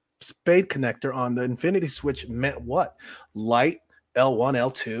spade connector on the infinity switch meant what, light, L1,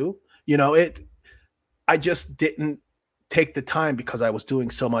 L2, you know, I just didn't take the time because I was doing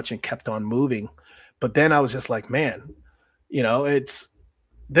so much and kept on moving. But then I was just like, man, you know,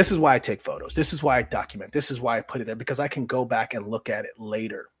 this is why I take photos. This is why I document. This is why I put it there, because I can go back and look at it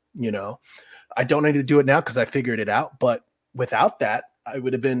later. You know, I don't need to do it now because I figured it out. But without that, I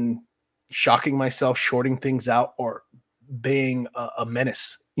would have been shocking myself, shorting things out, or being a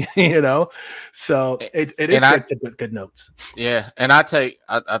menace, you know? So it is good to put good notes. Yeah. And I take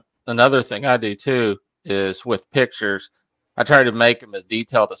another thing I do too is with pictures, I try to make them as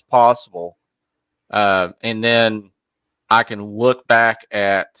detailed as possible. And then I can look back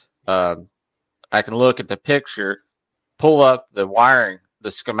at, I can look at the picture, pull up the wiring,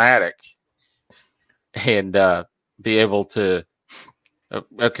 the schematic, and be able to,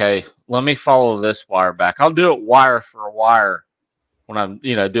 okay, let me follow this wire back. I'll do it wire for wire when I'm,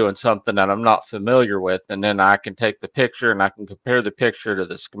 you know, doing something that I'm not familiar with. And then I can take the picture and I can compare the picture to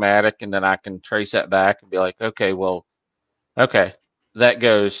the schematic, and then I can trace that back and be like, okay, well, okay, that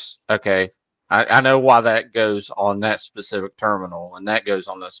goes, okay, I know why that goes on that specific terminal, and that goes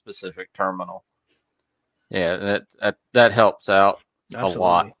on that specific terminal. Yeah, that helps out Absolutely. A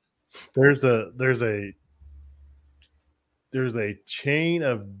lot. There's a chain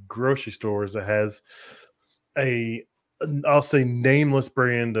of grocery stores that has I'll say nameless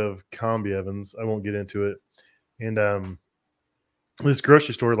brand of combi ovens. I won't get into it. And this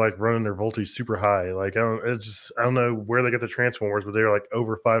grocery store like running their voltage super high. Like I don't know where they got the transformers, but they're like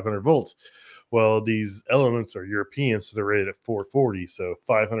over 500 volts. Well, these elements are European, so they're rated at 440. So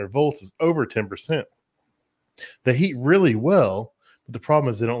 500 volts is over 10%. They heat really well, but the problem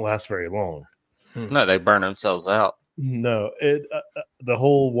is they don't last very long. No, they burn themselves out. No, the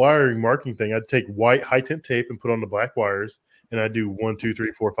whole wiring marking thing. I'd take white high temp tape and put on the black wires, and I'd do 1, 2,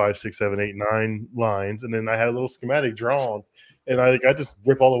 3, 4, 5, 6, 7, 8, 9 lines, and then I had a little schematic drawn, and I just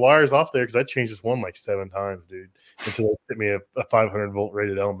rip all the wires off there because I changed this one like 7 times, dude, until it hit me a 500 volt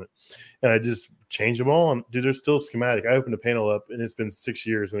rated element, and I just changed them all. And dude, there's still a schematic. I opened the panel up, and it's been 6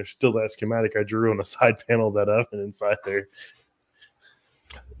 years, and there's still that schematic I drew on the side panel of that oven inside there.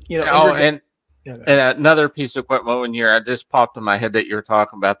 You know, and another piece of equipment when I just popped in my head that you're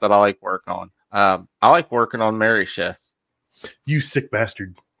talking about that I like work on. I like working on Mary chefs. You sick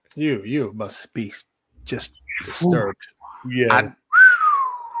bastard. You must be just disturbed. Yeah.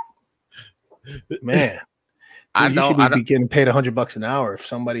 Man. Dude, you should be getting paid $100 an hour if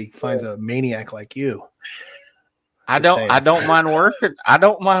somebody finds a maniac like you. I don't mind working. I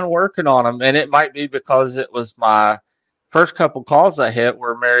don't mind working on them, and it might be because it was my first couple calls I hit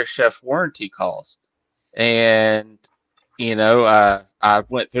were Mary Chef warranty calls, and I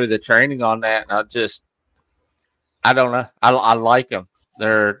went through the training on that, and I don't know. I like them.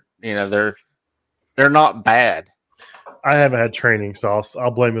 They're not bad. I haven't had training, so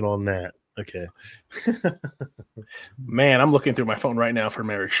I'll blame it on that. Okay. Man, I'm looking through my phone right now for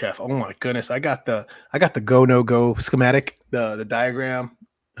Mary Chef. Oh my goodness, I got the go no go schematic, the diagram.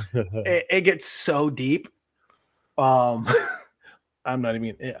 It gets so deep. I'm not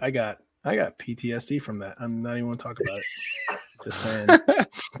even. I got PTSD from that. I'm not even going to talk about it. Just saying,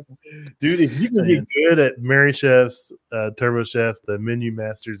 dude. If you can get good at Mary Chefs, Turbo Chef, the Menu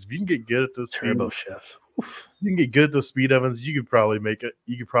Masters, if you can get good at those Turbo Chef, you can get good at those speed ovens. You could probably make it.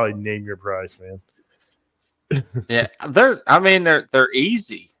 You could probably name your price, man. Yeah, they're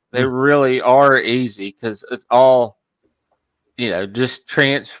easy. They really are easy because it's all, just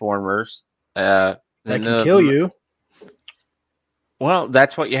transformers. That can kill you. Well,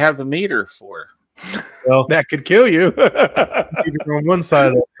 that's what you have the meter for. Well, that could kill you. On one side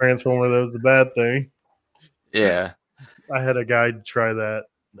of the transformer, that was the bad thing. Yeah. I had a guy try that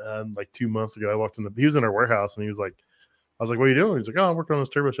like 2 months ago. I walked in he was in our warehouse, and he was like, I was like, what are you doing? He's like, oh, I'm working on this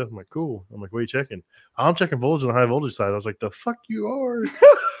Turbo Chef. I'm like, cool. I'm like, what are you checking? I'm checking voltage on the high voltage side. I was like, the fuck you are?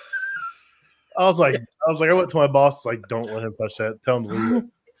 I was like, I went to my boss, like, don't let him touch that. Tell him to leave it.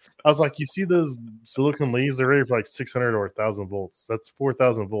 I was like, you see those silicon leads? They're ready for like 600 or 1,000 volts. That's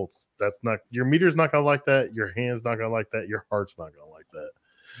 4,000 volts. That's not, your meter's not going to like that. Your hand's not going to like that. Your heart's not going to like that.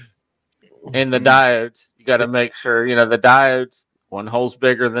 And the diodes, you got to make sure, the diodes, one hole's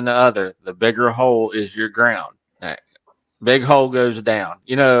bigger than the other. The bigger hole is your ground. That big hole goes down.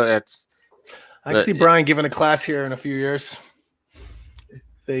 I can see Bryan giving a class here in a few years.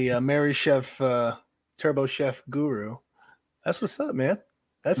 The Mary Chef Turbo Chef guru. That's what's up, man.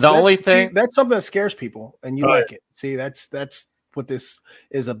 That's something that scares people, and you like it. See, that's what this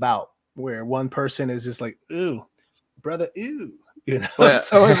is about. Where one person is just like, "Ooh, brother, ooh," Well,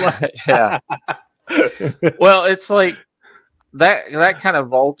 so it's like, yeah. Well, it's like that kind of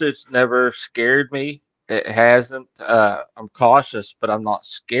voltage never scared me. It hasn't. I'm cautious, but I'm not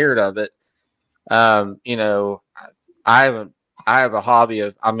scared of it. I have a hobby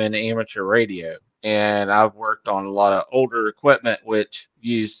of I'm in amateur radio. And I've worked on a lot of older equipment, which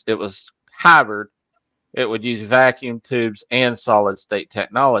it was hybrid. It would use vacuum tubes and solid state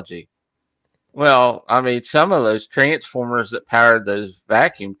technology. Well, some of those transformers that powered those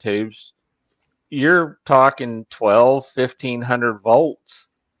vacuum tubes, you're talking 1,500 volts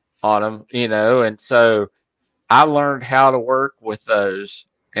on them, and so I learned how to work with those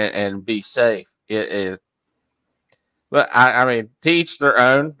and be safe. But to each their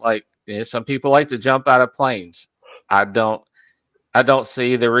own, like, some people like to jump out of planes. I don't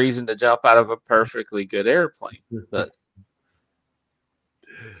see the reason to jump out of a perfectly good airplane. But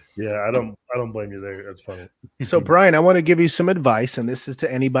yeah, I don't blame you there. That's funny. So, Bryan, I want to give you some advice, and this is to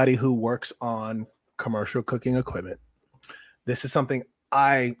anybody who works on commercial cooking equipment. This is something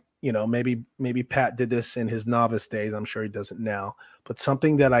maybe Pat did this in his novice days. I'm sure he does it now. But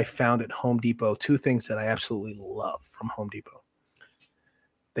something that I found at Home Depot, 2 things that I absolutely love from Home Depot.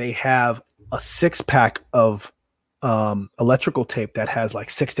 They have a 6-pack of electrical tape that has like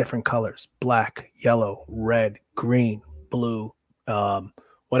 6 different colors: black, yellow, red, green, blue,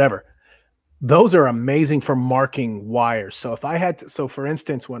 whatever. Those are amazing for marking wires. So if I had to, for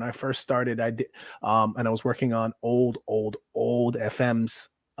instance, when I first started, I did, and I was working on old FMs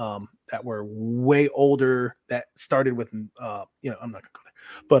that were way older, that started with, I'm not gonna go there,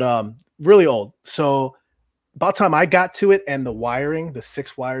 but really old. So about time I got to it, and the wiring, the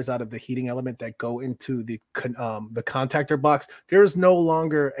 6 wires out of the heating element that go into the contactor box, there is no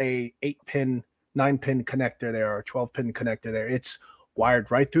longer a 8-pin, 9-pin connector there or a 12-pin connector there. It's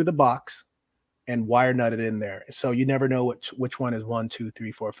wired right through the box, and wire nut it in there. So you never know which one is 1, 2,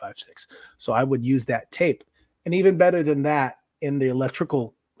 3, 4, 5, 6. So I would use that tape. And even better than that, in the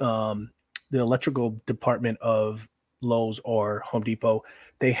electrical department of Lowe's or Home Depot,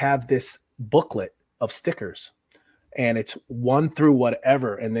 they have this booklet of stickers, and it's 1 through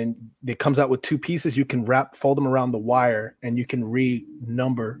whatever. And then it comes out with 2 pieces. You can fold them around the wire, and you can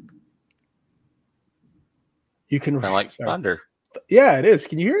renumber. You can like thunder. Yeah, it is.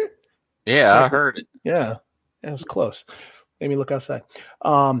 Can you hear it? Yeah, I heard it. Yeah, it was close. Made me look outside.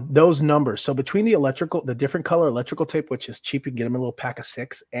 Those numbers. So between the different color electrical tape, which is cheap, you can get them a little pack of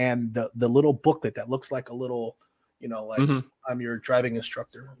 6, and the little booklet that looks like a little, I'm your driving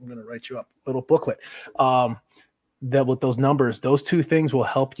instructor, I'm going to write you up, little booklet. That with those numbers, those 2 things will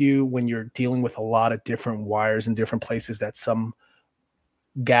help you when you're dealing with a lot of different wires in different places that some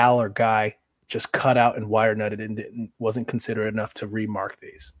gal or guy just cut out and wire nutted and wasn't considerate enough to remark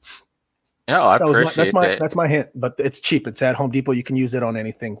these. Yeah, I appreciate that. That's my hint, but it's cheap. It's at Home Depot. You can use it on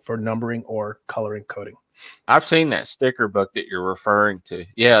anything for numbering or coloring coding. I've seen that sticker book that you're referring to.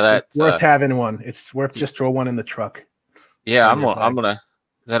 Yeah, that's worth having one. It's worth just throw one in the truck. Yeah, I'm gonna.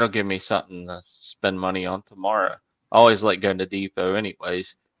 That'll give me something to spend money on tomorrow. I always like going to Depot,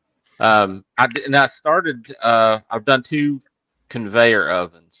 anyways. I've done 2 conveyor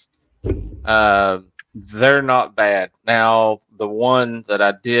ovens. They're not bad. Now, the one that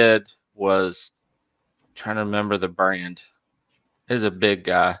I did was trying to remember the brand. It's a big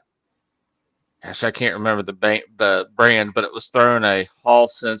guy. Gosh, I can't remember the brand, but it was throwing a hall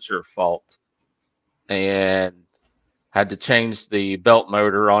sensor fault, and had to change the belt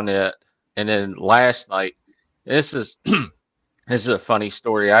motor on it. And then last night, this is a funny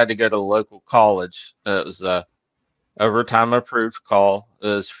story. I had to go to the local college. It was a overtime approved call. It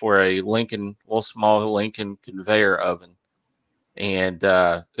was for a small Lincoln conveyor oven, and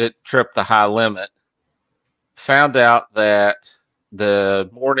it tripped the high limit. Found out that the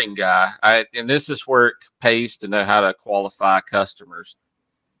morning guy, and this is where it pays to know how to qualify customers,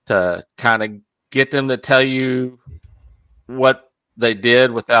 to kind of get them to tell you what they did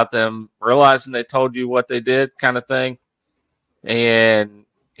without them realizing they told you what they did, kind of thing. And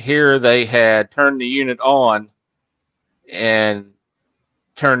here they had turned the unit on and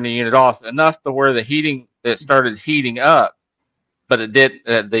turned the unit off enough to where it started heating up, but it did.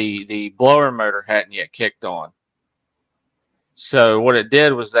 The blower motor hadn't yet kicked on. So what it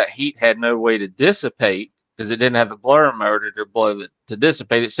did was that heat had no way to dissipate because it didn't have the blower motor to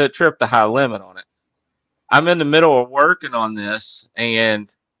dissipate it. So it tripped the high limit on it. I'm in the middle of working on this, and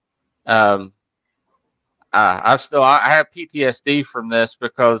I have PTSD from this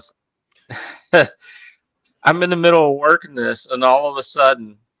because I'm in the middle of working this, and all of a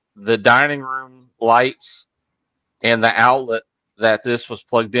sudden the dining room lights and the outlet that this was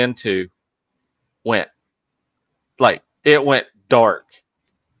plugged into went dark.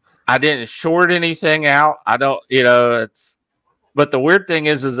 I didn't short anything out. But the weird thing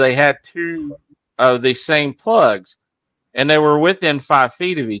is they had 2 of the same plugs, and they were within 5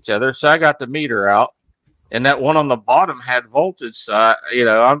 feet of each other. So I got the meter out, and that one on the bottom had voltage. So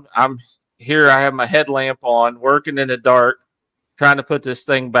I'm here. I have my headlamp on, working in the dark, trying to put this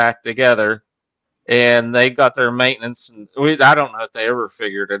thing back together. And they got their maintenance, and I don't know if they ever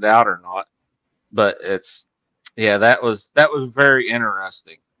figured it out or not. But that was very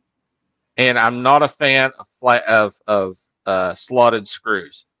interesting. And I'm not a fan of slotted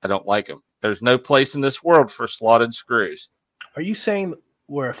screws. I don't like them. There's no place in this world for slotted screws. Are you saying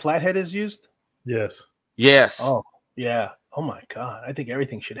where a flathead is used? Yes. Yes. Oh, yeah. Oh my God. I think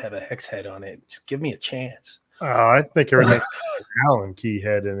everything should have a hex head on it. Just give me a chance. Oh, I think everything has an Allen key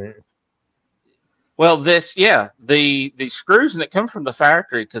head in it. Well, the screws, and it come from the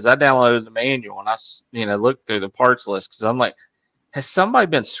factory because I downloaded the manual and I looked through the parts list because I'm like, has somebody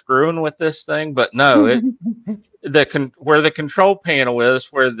been screwing with this thing? But no, where the control panel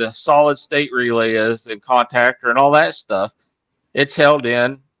is, where the solid state relay is, and contactor and all that stuff, it's held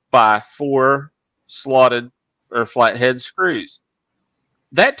in by 4 slotted or flathead screws.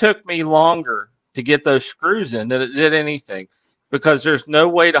 That took me longer to get those screws in than it did anything, because there's no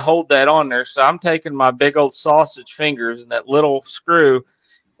way to hold that on there. So I'm taking my big old sausage fingers and that little screw,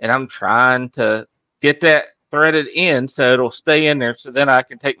 and I'm trying to get that threaded in so it'll stay in there, so then I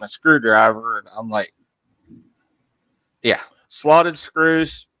can take my screwdriver, and I'm like, yeah, slotted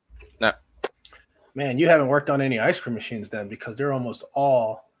screws, no. Man, you haven't worked on any ice cream machines then, because they're almost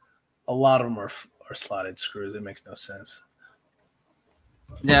a lot of them are slotted screws. It makes no sense.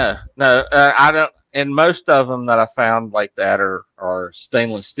 No, I don't. And most of them that I found like that are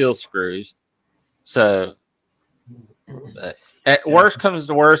stainless steel screws. So, At worst comes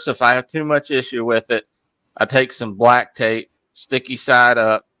to worst, if I have too much issue with it, I take some black tape, sticky side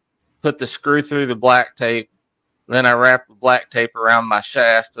up, put the screw through the black tape, then I wrap the black tape around my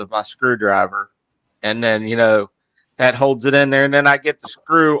shaft of my screwdriver, and then, that holds it in there, and then I get the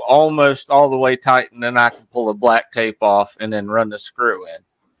screw almost all the way tight, and then I can pull the black tape off and then run the screw in.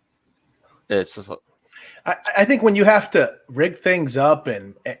 It's just, I think when you have to rig things up,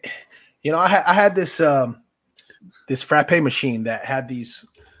 and I had this this frappe machine that had these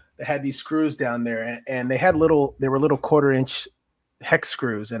screws down there, and they were little 1/4-inch hex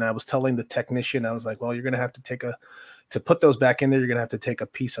screws, and I was telling the technician, I was like, well, you're gonna have to to put those back in there, you're gonna have to take a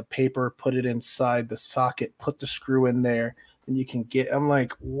piece of paper, put it inside the socket, put the screw in there, and you can get. I'm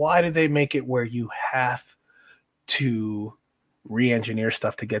like, why did they make it where you have to re-engineer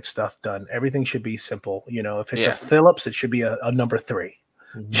stuff to get stuff done? Everything should be simple. If it's a Phillips, it should be a number 3.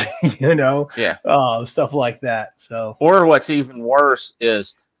 Stuff like that. So, or what's even worse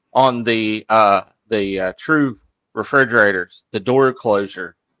is on the true refrigerators, the door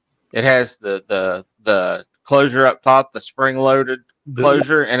closure. It has the closure up top, the spring-loaded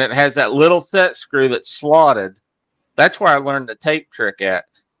closure, and it has that little set screw that's slotted. That's where I learned the tape trick at.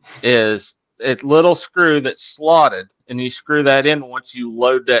 Is it's little screw that's slotted, and you screw that in once you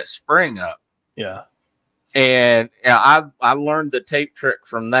load that spring up. Yeah. And I learned the tape trick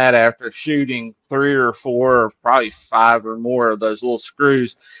from that after shooting 3 or 4 or probably 5 or more of those little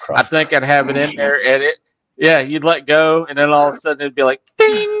screws. I think I'd have it in there, and you'd let go, and then all of a sudden it'd be like,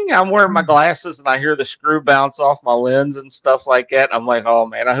 ding! I'm wearing my glasses, and I hear the screw bounce off my lens and stuff like that. I'm like, oh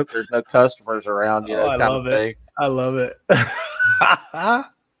man, I hope there's no customers around, I love it. I love it.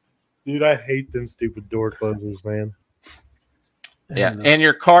 Dude, I hate them stupid door closers, man. Yeah, and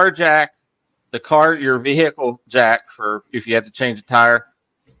your car jack, your vehicle jack for if you had to change a tire,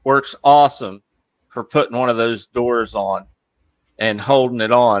 works awesome for putting one of those doors on and holding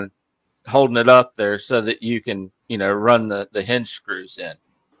it up there so that you can, run the hinge screws in.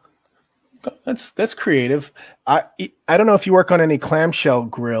 That's creative. I don't know if you work on any clamshell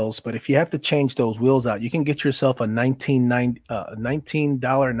grills, but if you have to change those wheels out, you can get yourself a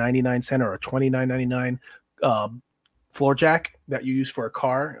 $19.99 or a $29.99 floor jack that you use for a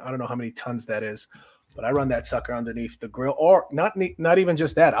car. I don't know how many tons that is, but I run that sucker underneath the grill, or not even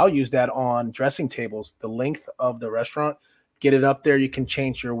just that. I'll use that on dressing tables, the length of the restaurant, get it up there. You can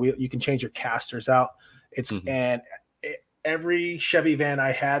change your wheel. You can change your casters out. Every Chevy van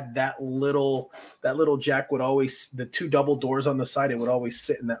I had, that little jack would always, the 2 double doors on the side, it would always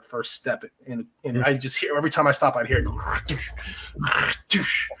sit in that first step. And I just hear, every time I stop, I'd hear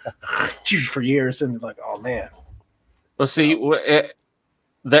it for years. And like, oh man. Well, see,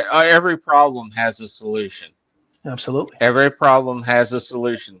 every problem has a solution. Absolutely. Every problem has a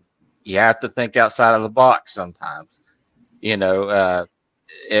solution. You have to think outside of the box sometimes.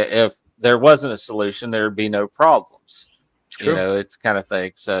 If there wasn't a solution, there would be no problems. True. It's kind of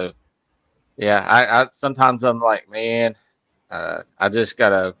thing. So, yeah, I sometimes I'm like, man, I just got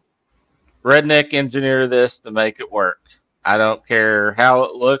to redneck engineer this to make it work. I don't care how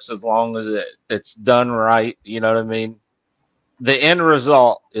it looks as long as it's done right. You know what I mean? The end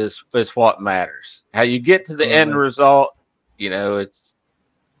result is what matters. How you get to the end result,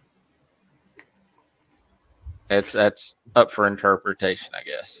 that's up for interpretation, I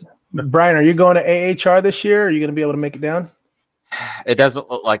guess. Bryan, are you going to AHR this year? Are you going to be able to make it down? It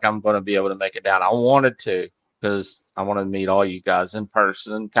doesn't look like I'm going to be able to make it down. I wanted to, because I wanted to meet all you guys in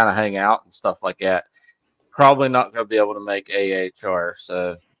person and kind of hang out and stuff like that. Probably not going to be able to make AHR.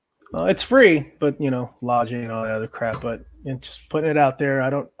 So, well, it's free, but lodging and all that other crap. But just putting it out there. I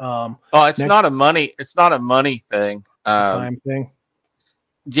don't. It's not a money. It's not a money thing. Time thing.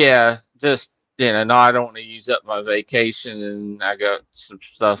 Yeah, just no, I don't want to use up my vacation, and I got some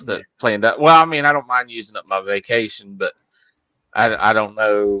stuff that planned out. Well, I mean, I don't mind using up my vacation, but I don't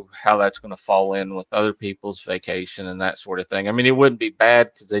know how that's going to fall in with other people's vacation and that sort of thing. I mean, it wouldn't be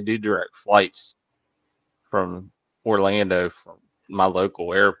bad because they do direct flights from Orlando from my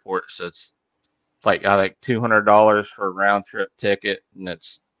local airport. So it's like, I think $200 for a round trip ticket, and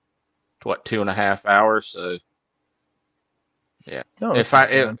it's 2.5 hours. So yeah, if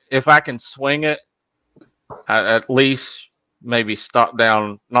I can swing it, I at least maybe stop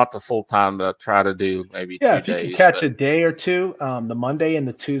down, not the full time, but try to do maybe 2 days. If you can catch a day or two, the Monday and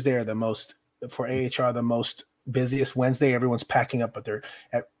the Tuesday are the most, for AHR, the most busiest. Wednesday, everyone's packing up, but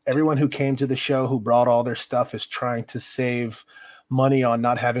everyone who came to the show who brought all their stuff is trying to save money on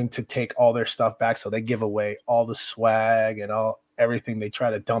not having to take all their stuff back. So they give away all the swag and everything. They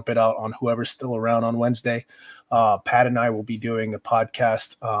try to dump it out on whoever's still around on Wednesday. Pat and I will be doing a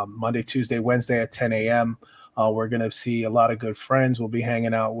podcast Monday, Tuesday, Wednesday at 10 a.m. We're going to see a lot of good friends. We'll be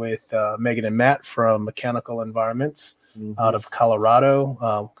hanging out with Megan and Matt from Mechanical Environments out of Colorado.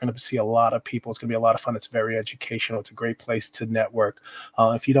 We're going to see a lot of people. It's going to be a lot of fun. It's very educational. It's a great place to network.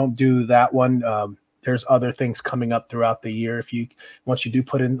 If you don't do that one, there's other things coming up throughout the year. Once you do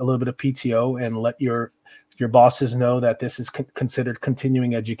put in a little bit of PTO and let your bosses know that this is considered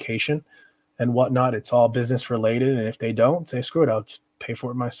continuing education and whatnot, it's all business related. And if they don't, say, screw it, I'll just pay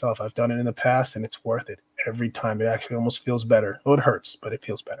for it myself. I've done it in the past and it's worth it every time. It actually almost feels better. Oh, it hurts, but it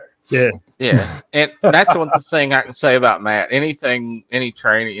feels better. Yeah. And that's one thing I can say about Matt. Any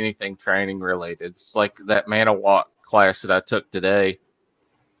training related. It's like that Manawatt class that I took today.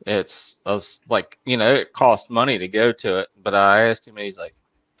 I was like, it cost money to go to it, but I asked him, and he's like,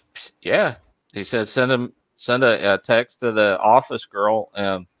 yeah. He said, send a text to the office girl.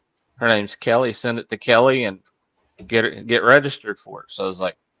 Her name's Kelly. Send it to Kelly and get registered for it. So I was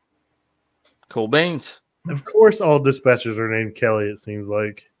like, cool beans. Of course, all dispatchers are named Kelly. It seems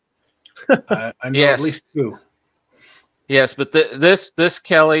like. I know at least two. Yes, but this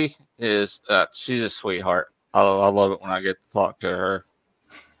Kelly is she's a sweetheart. I love it when I get to talk to her.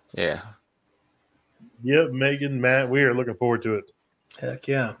 Yeah. Yep, Megan, Matt, we are looking forward to it. Heck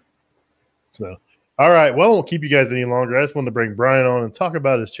yeah. So, all right. Well, I won't keep you guys any longer. I just wanted to bring Bryan on and talk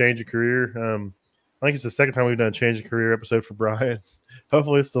about his change of career. I think it's the second time we've done a change of career episode for Bryan.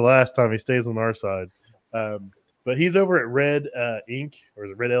 Hopefully, it's the last time he stays on our side. But he's over at RED Inc. or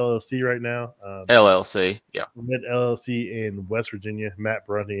is it RED LLC right now? LLC, yeah. RED LLC in West Virginia. Matt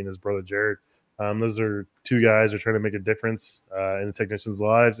Brunty and his brother Jared. Those are two guys who are trying to make a difference in the technicians'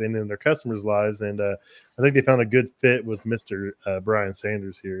 lives and in their customers' lives. And I think they found a good fit with Mr. Bryan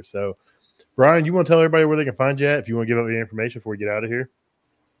Sanders here. So, Bryan, you want to tell everybody where they can find you at if you want to give up any information before we get out of here?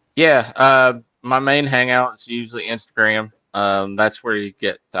 Yeah. My main hangout is usually Instagram. That's where you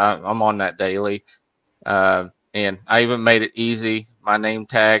get I'm on that daily. And I even made it easy. My name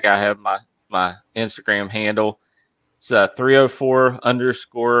tag, I have my Instagram handle. It's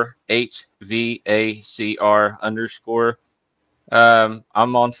 304_HVACR_.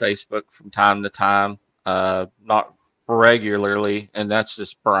 I'm on Facebook from time to time, not regularly, and that's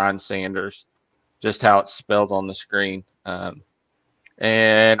just Bryan Sanders, just how it's spelled on the screen.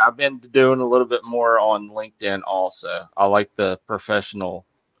 And I've been doing a little bit more on LinkedIn also. I like the professional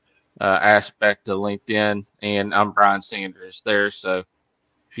aspect of LinkedIn, and I'm Bryan Sanders there. So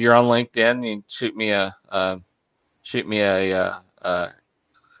if you're on LinkedIn, you shoot me a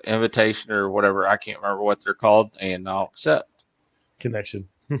invitation or whatever. I can't remember what they're called, and I'll accept. Connection.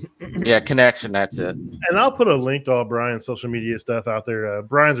 Yeah, connection. That's it. And I'll put a link to all Bryan's social media stuff out there.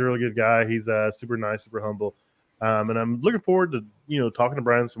 Bryan's a really good guy. He's super nice, super humble. And I'm looking forward to, talking to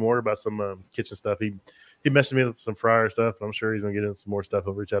Bryan some more about some kitchen stuff. He messaged me with some fryer stuff, and I'm sure he's going to get into some more stuff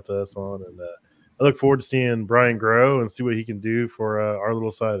he'll reach out to us on. And I look forward to seeing Bryan grow and see what he can do for our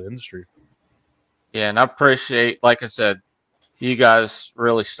little side of the industry. Yeah, and I appreciate, like I said, you guys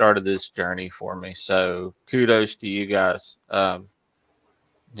really started this journey for me. So kudos to you guys.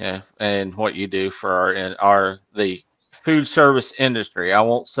 Yeah, and what you do for the food service industry. I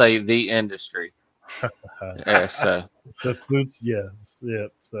won't say the industry. Yeah, so foods, yeah.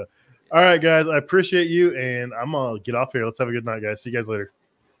 So, all right, guys, I appreciate you, and I'm gonna get off here. Let's have a good night, guys. See you guys later.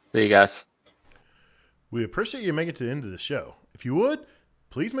 See you guys. We appreciate you making it to the end of the show. If you would,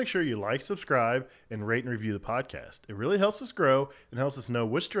 please make sure you like, subscribe, and rate and review the podcast. It really helps us grow and helps us know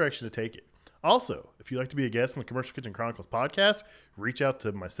which direction to take it. Also, if you'd like to be a guest on the Commercial Kitchen Chronicles podcast, reach out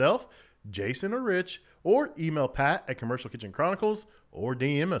to myself, Jason, or Rich, or email Pat at Commercial Kitchen Chronicles, or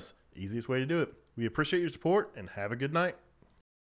DM us. Easiest way to do it. We appreciate your support, and have a good night.